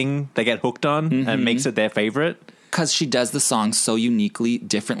little thing they get hooked on and makes it their favorite. Because she does the song so uniquely,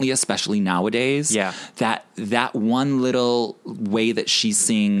 differently, especially nowadays. Yeah. That one little way that she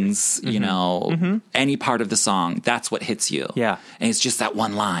sings, you know, any part of the song, that's what hits you. Yeah. And it's just that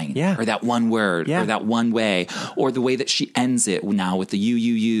one line. Yeah. Or that one word. Yeah. Or that one way. Or the way that she ends it now with the you.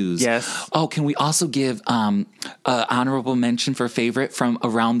 Yes. Oh, can we also give honorable mention for favorite from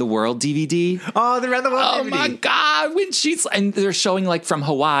Around the World DVD? Oh, the Around the World Oh DVD. my God. When and they're showing like from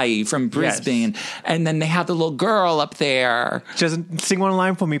Hawaii, from Brisbane. And then they have the little girl up there. Just sing one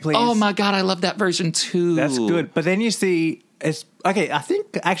line for me, please. Oh my God, I love that version too. That's good. But then you see, I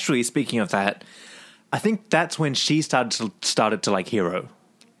think actually speaking of that, I think that's when she started to like Hero.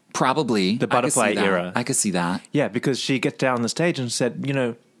 Probably. The Butterfly era. I could see that. Yeah, because she gets down on the stage and said, you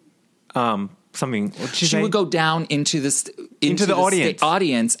know, something. What did She would go down into the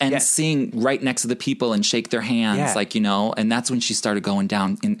audience and sing right next to the people and shake their hands, like, you know, and that's when she started going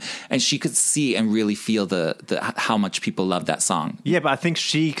down and she could see and really feel the how much people love that song. Yeah, but I think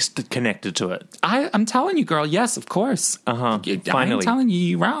she connected to it. I'm telling you, girl. Yes, of course. Finally. I'm telling you,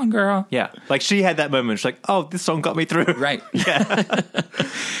 you're wrong, girl. Yeah, like she had that moment. She's like, "Oh, this song got me through." Right. Yeah.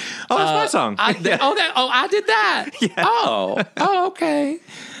 Oh, that's my song. I did that. Yeah. Oh, okay.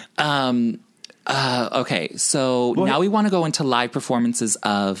 Okay, so now we want to go into live performances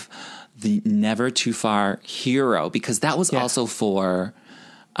of the Never Too Far Hero, because that was also for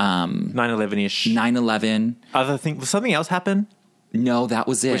 9/11-ish. 9/11. Other thing, was something else happen? No, that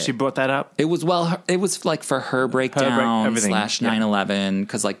was it. Where she brought that up? It was like for her breakdown everything. / 9/11,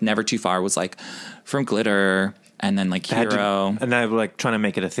 because like Never Too Far was like from Glitter, and then like Hero. And they were like trying to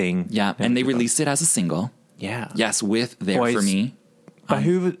make it a thing. Yeah, and they released it as a single. Yeah. Yes, with There Boys. For Me. But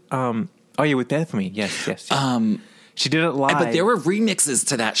who? Oh, yeah, with There For Me. Yes. She did it live. But there were remixes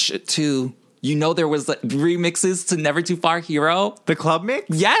to that shit too. You know, there was like remixes to Never Too Far Hero. The club mix?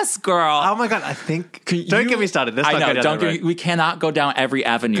 Yes, girl. Oh my God, I think. Don't get me started. Let's I not know. go down that road. We cannot go down every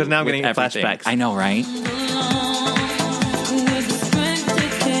avenue. Because now I'm with getting everything. flashbacks. I know, right? With the strength to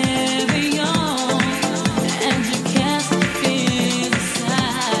carry on, and you can't feel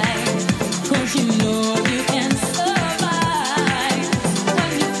aside, 'cause you know you can survive.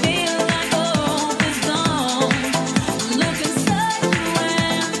 When you feel like hope is gone, look inside you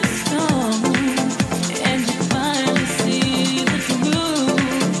and be strong, and you finally see the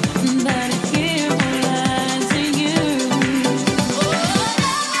truth, that a hero lies in you.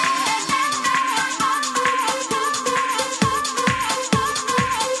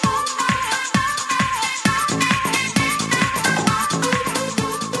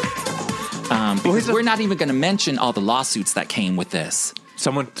 Because we're not even going to mention all the lawsuits that came with this.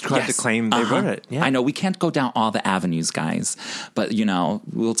 Someone tried to Yes. claim they wrote it. Yeah. I know we can't go down all the avenues, guys, but you know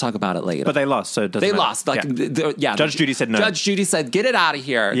we'll talk about it later. But they lost, so it doesn't They matter. lost. Like, Yeah. Judge Judy said no. Judge Judy said, "Get it out of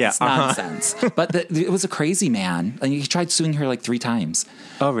here. Yeah, It's nonsense." But it was a crazy man. And he tried suing her like 3 times.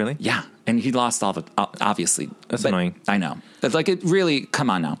 Oh, really? Yeah, and he lost all the obviously. That's But annoying. I know. But like, it really. Come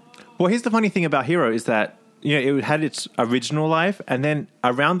on now. Well, here's the funny thing about Hero is that, you know, it had its original life, and then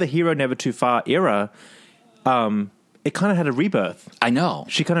around the Hero Never Too Far era, it kind of had a rebirth. I know.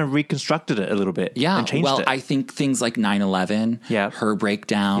 She kind of reconstructed it a little bit. Yeah, and changed well, it. I think things like 9/11, Yep. her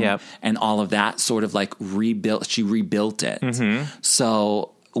breakdown, Yep. and all of that sort of like rebuilt. She rebuilt it. Mm-hmm.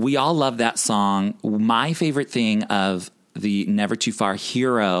 So we all love that song. My favorite thing of the Never Too Far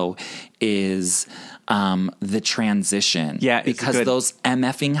Hero is the transition. Yeah, it's because good. those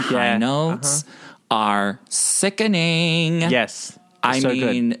MFing high Yeah, notes are sickening. Yes. I It's so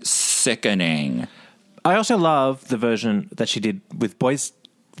good. mean sickening. I also love the version that she did with Boys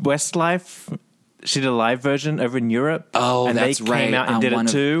Westlife. She did a live version over in Europe. Oh, and that's they right. came out and did it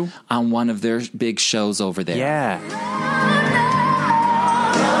too. On one of their big shows over there. Yeah.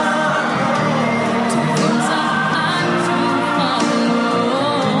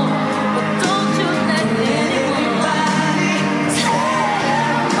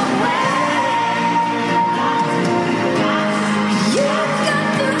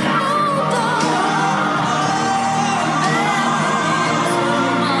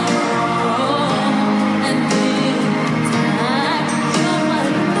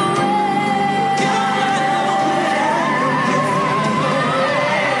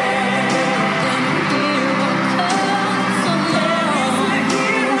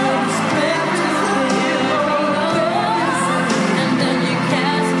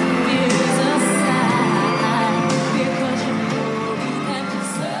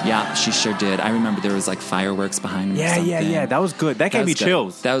 She sure did. I remember there was like fireworks behind her. or Yeah, something. that was good. That gave me was good.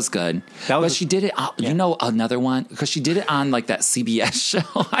 chills. That was good. That was- but she did it, you know, another one, because she did it on like that CBS show.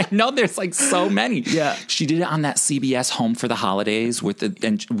 I know there's like so many. Yeah. She did it on that CBS Home for the Holidays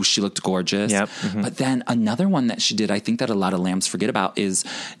and she looked gorgeous. Yep. Mm-hmm. But then another one that she did, I think that a lot of lambs forget about, is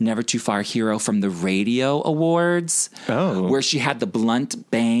Never Too Far Hero from the Radio Awards. Oh. Where she had the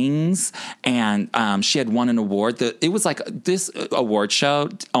blunt bangs and she had won an award. It was like this award show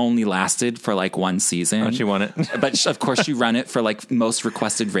only lasted for like one season. Oh, she won it. But of course, she ran it for like most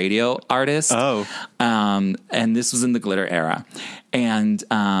requested radio artist. Oh. And this was in the glitter era. And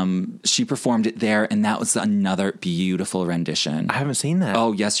she performed it there, and that was another beautiful rendition. I haven't seen that.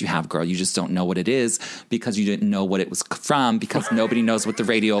 Oh, yes, you have, girl. You just don't know what it is because you didn't know what it was from, because nobody knows what the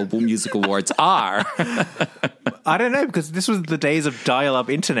Radio Music Awards are. I don't know, because this was the days of dial-up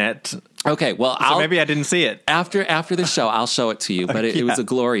internet. Okay, well, So maybe I didn't see it. After the show, I'll show it to you. But it was a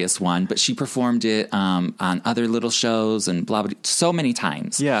glorious one. But she performed it on other little shows and blah, blah, so many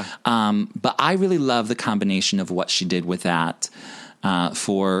times. Yeah. But I really love the combination of what she did with that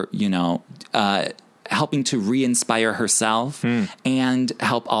for, helping to re-inspire herself and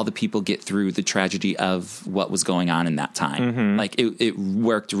help all the people get through the tragedy of what was going on in that time. Like it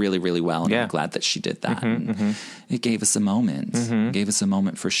worked really, really well. And Yeah. I'm glad that she did that. And it gave us a moment. Gave us a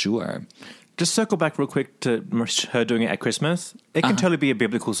moment for sure. Just circle back real quick to her doing it at Christmas. It can totally be a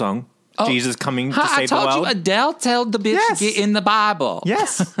biblical song. Jesus coming to I save the told world. you, Adele told the bitch Yes. to get in the Bible.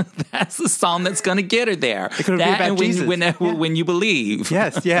 Yes. That's the song that's going to get her there. It could be That about and Jesus. when you believe.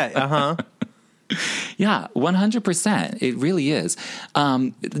 Yes, yeah, uh-huh. Yeah, 100%. It really is.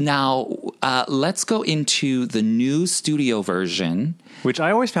 Now, let's go into the new studio version. Which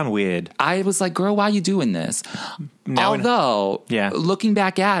I always found weird. I was like, girl, why are you doing this? Now Although, Yeah. looking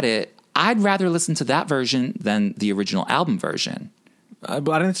back at it, I'd rather listen to that version than the original album version. But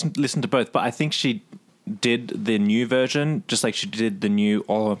I didn't listen to both, but I think she did the new version, just like she did the new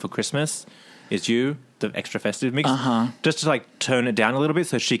All I Want for Christmas Is You, the extra festive mix, just to like tone it down a little bit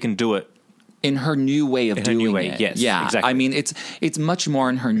so she can do it. In her new way of In her doing new way, it. yes, Yeah. exactly. I mean, it's much more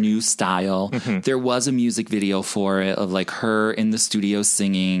in her new style. There was a music video for it of like her in the studio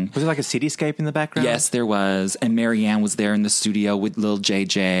singing. Was it like a cityscape in the background? Yes, there was. And Marianne was there in the studio with Lil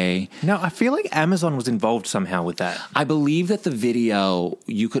JJ. No, I feel like Amazon was involved somehow with that. I believe that the video,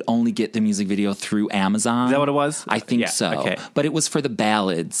 you could only get the music video through Amazon. Is that what it was? I think Yeah, so. okay. But it was for the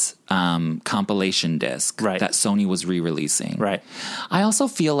Ballads compilation disc Right. that Sony was re-releasing. Right. I also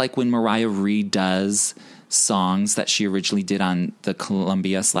feel like when Mariah redoes songs that she originally did on the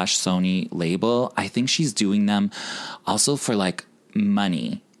Columbia/Sony label, I think she's doing them also for like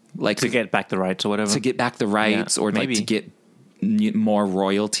money. Like To get back the rights or whatever. to get back the rights Yeah, or maybe. like to get more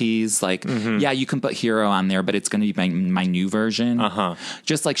royalties. Like, yeah, you can put Hero on there, but it's going to be my new version.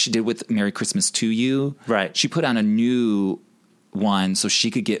 Just like she did with Merry Christmas to You. Right. She put on a new one so she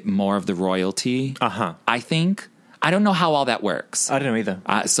could get more of the royalty. I think. I don't know how all that works. I don't know either.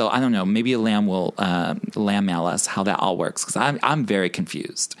 So I don't know. Maybe a lamb will lamb mail us how that all works because I'm very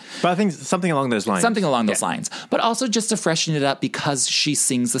confused. But I think something along those lines. Something along those Yeah. lines. But also just to freshen it up because she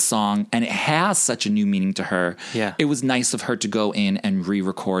sings the song and it has such a new meaning to her. Yeah. It was nice of her to go in and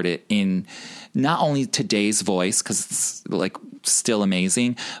re-record it in not only today's voice, because it's like still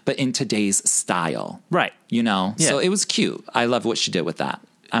amazing, but in today's style. Right. You know? Yeah. So it was cute. I love what she did with that.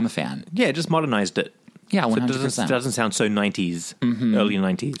 I'm a fan. Yeah, just modernized it. Yeah, So it 100%. doesn't sound so 90s, early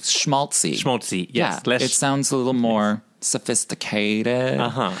 90s. Schmaltzy. Schmaltzy, yes. Yeah, Less, it sounds a little more sophisticated.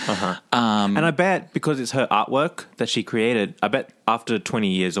 and I bet because it's her artwork that she created, I bet after 20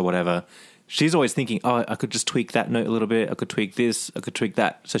 years or whatever, she's always thinking, oh, I could just tweak that note a little bit. I could tweak this. I could tweak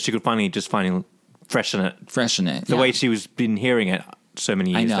that. So she could finally freshen it. Freshen it. The yeah. way she was been hearing it so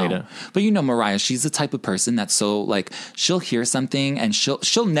many I years know. later. But you know Mariah, she's the type of person that's so like she'll hear something and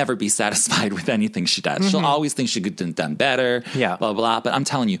she'll never be satisfied with anything she does. She'll always think she could have done better. Yeah. Blah blah. But I'm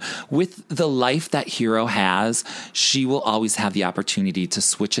telling you, with the life that Hero has, she will always have the opportunity to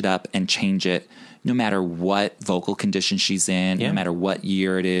switch it up and change it. No matter what vocal condition she's in, Yeah. no matter what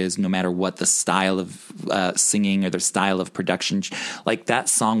year it is, no matter what the style of singing or the style of production, like that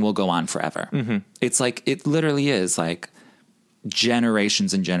song will go on forever. It's like, it literally is like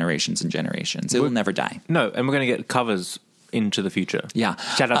generations and generations and generations. It will never die. No, and we're going to get covers into the future. Yeah.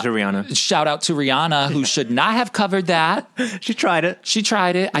 Shout out to Rihanna. Shout out to Rihanna, who should not have covered that. She tried it. She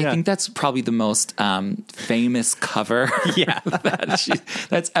tried it. I Yeah. think that's probably the most famous cover Yeah.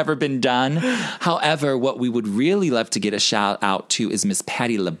 that's ever been done. However, what we would really love to get a shout out to is Miss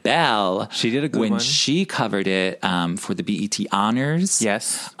Patti LaBelle. She did a good when one. she covered it for the BET Honors.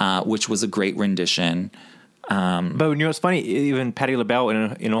 Yes. Which was a great rendition. But you know what's funny? Even Patti LaBelle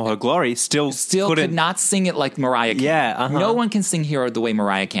in all her glory still could couldn't. not sing it like Mariah can. Yeah, No one can sing Hero the way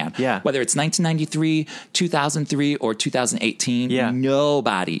Mariah can. Yeah. Whether it's 1993, 2003, or 2018, Yeah.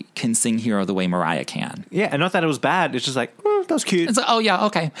 nobody can sing Hero the way Mariah can. Yeah, and not that it was bad. It's just like, that was cute. It's like, oh yeah,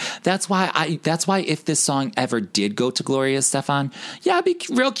 okay. That's why if this song ever did go to Gloria Estefan, yeah, it'd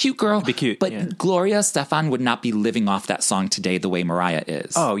be real cute, girl. Be cute, But yeah. Gloria Estefan would not be living off that song today the way Mariah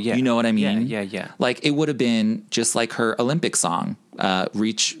is. Oh, yeah. You know what I mean? Yeah. Like it would have been just like her Olympic song,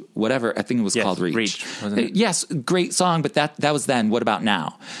 Reach, whatever. I think it was Yes, called Reach. Reach, wasn't it? Yes, great song, but that was then. What about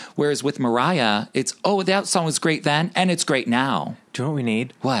now? Whereas with Mariah, it's that song was great then, and it's great now. Do you know what we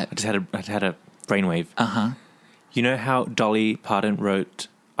need? What? I just had a brainwave. You know how Dolly Parton wrote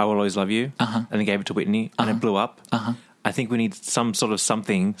 "I Will Always Love You" and then gave it to Whitney and it blew up. I think we need some sort of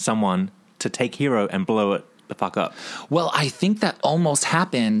someone to take Hero and blow it the fuck up. Well, I think that almost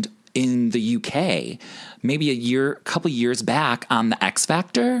happened in the UK, maybe a couple years back on the X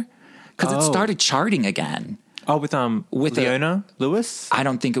Factor, because it started charting again. Oh, with Leona Lewis? I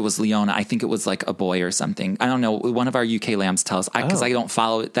don't think it was Leona. I think it was like a boy or something. I don't know. One of our UK lambs tell us, because I don't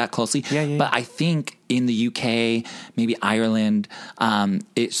follow it that closely. Yeah. But I think in the UK, maybe Ireland,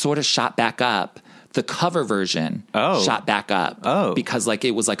 it sort of shot back up. The cover version shot back up because like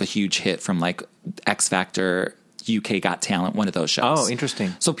it was like a huge hit from like X Factor, UK Got Talent, one of those shows. Oh,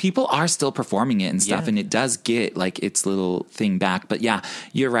 interesting. So people are still performing it and stuff, and it does get like its little thing back. But yeah,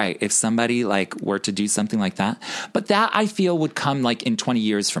 you're right. If somebody like were to do something like that, but that I feel would come like in 20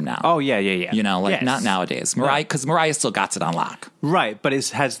 years from now. Oh, yeah. You know, like Yes. not nowadays. Mariah, because Mariah still got it on lock. Right, but it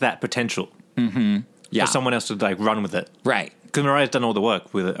has that potential Yeah. for someone else to like run with it. Right. Because Mariah's done all the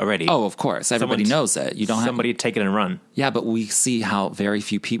work with it already. Oh, of course. Everybody knows it. You don't somebody take it and run. Yeah, but we see how very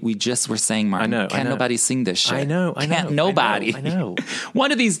few people. We just were saying, Martin, I know. can't nobody sing this shit? I know. Can't nobody. I know.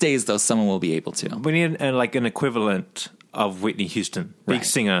 One of these days, though, someone will be able to. We need like an equivalent of Whitney Houston, big Right.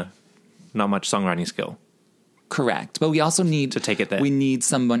 singer, not much songwriting skill. Correct. But we also need To take it there. We need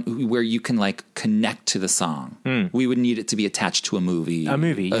someone where you can like connect to the song. We would need it to be attached to a movie.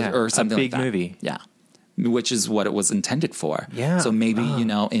 Or something a big like that. movie. Yeah. Which is what it was intended for. Yeah. So maybe,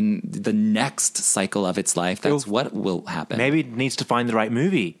 in the next cycle of its life, that's what will happen. Maybe it needs to find the right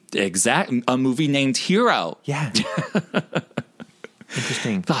movie. Exactly. A movie named Hero. Yeah.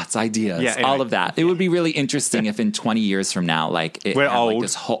 Interesting. Thoughts, ideas, Yeah, anyway. all of that. It would be really interesting if in 20 years from now, like it We're had, like, old.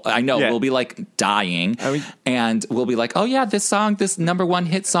 this whole. I know Yeah. we'll be like dying, and we'll be like, oh yeah, this song, this #1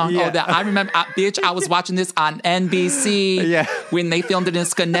 hit song. Yeah. Oh, that I remember, bitch. I was watching this on NBC. Yeah. When they filmed it in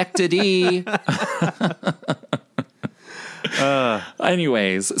Schenectady.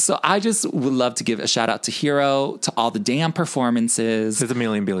 Anyways, so I just would love to give a shout out to Hero, to all the damn performances. There's a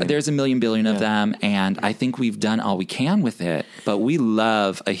million billion. There's a million billion of them, and I think we've done all we can with it. But we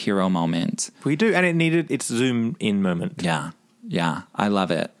love a Hero moment. We do, and it needed its zoom in moment. Yeah, I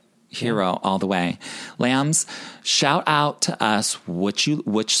love it. Hero all the way. Lambs, shout out to us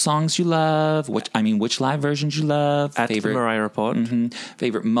which songs you love, which live versions you love, At the Mariah Report.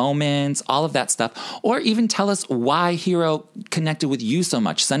 favorite moments, all of that stuff. Or even tell us why Hero connected with you so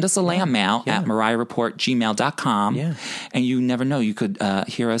much. Send us a lamb mail at mariahreportgmail.com. Yeah. And you never know, you could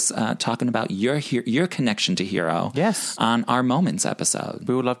hear us talking about your connection to Hero Yes. on our Moments episode.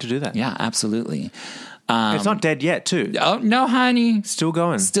 We would love to do that. Yeah, absolutely. It's not dead yet, too. Oh, no, honey. Still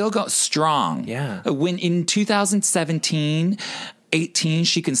going. Still go strong. Yeah. When in 2017, 18,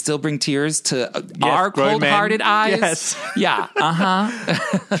 she can still bring tears to our grown men. cold-hearted eyes. Yes. Yeah.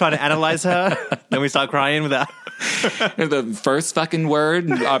 Trying to analyze her. Then we start crying with that. The first fucking word,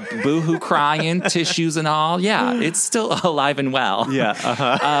 boo-hoo crying, tissues and all. Yeah, it's still alive and well. Yeah.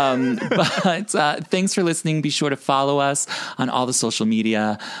 But thanks for listening. Be sure to follow us on all the social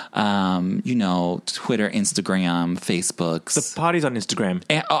media, Twitter, Instagram, Facebook. The party's on Instagram.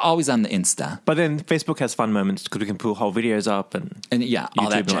 And always on the Insta. But then Facebook has fun moments because we can pull whole videos up and yeah, all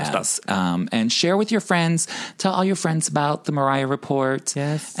that YouTube and all that jazz. And share with your friends. Tell all your friends about the Mariah Report.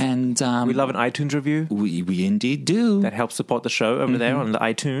 Yes. And we love an iTunes review. we indeed do. That helps support the show over there on the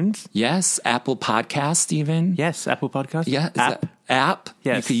iTunes. Yes, Apple Podcast even. Yes, Apple Podcast. Yeah, is App. that app.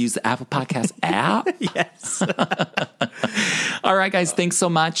 Yes. You could use the Apple Podcast app. Yes. All right, guys, thanks so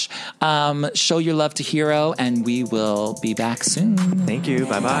much. Show your love to Hero, and we will be back soon. Thank you.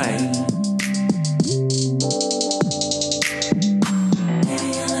 Bye-bye.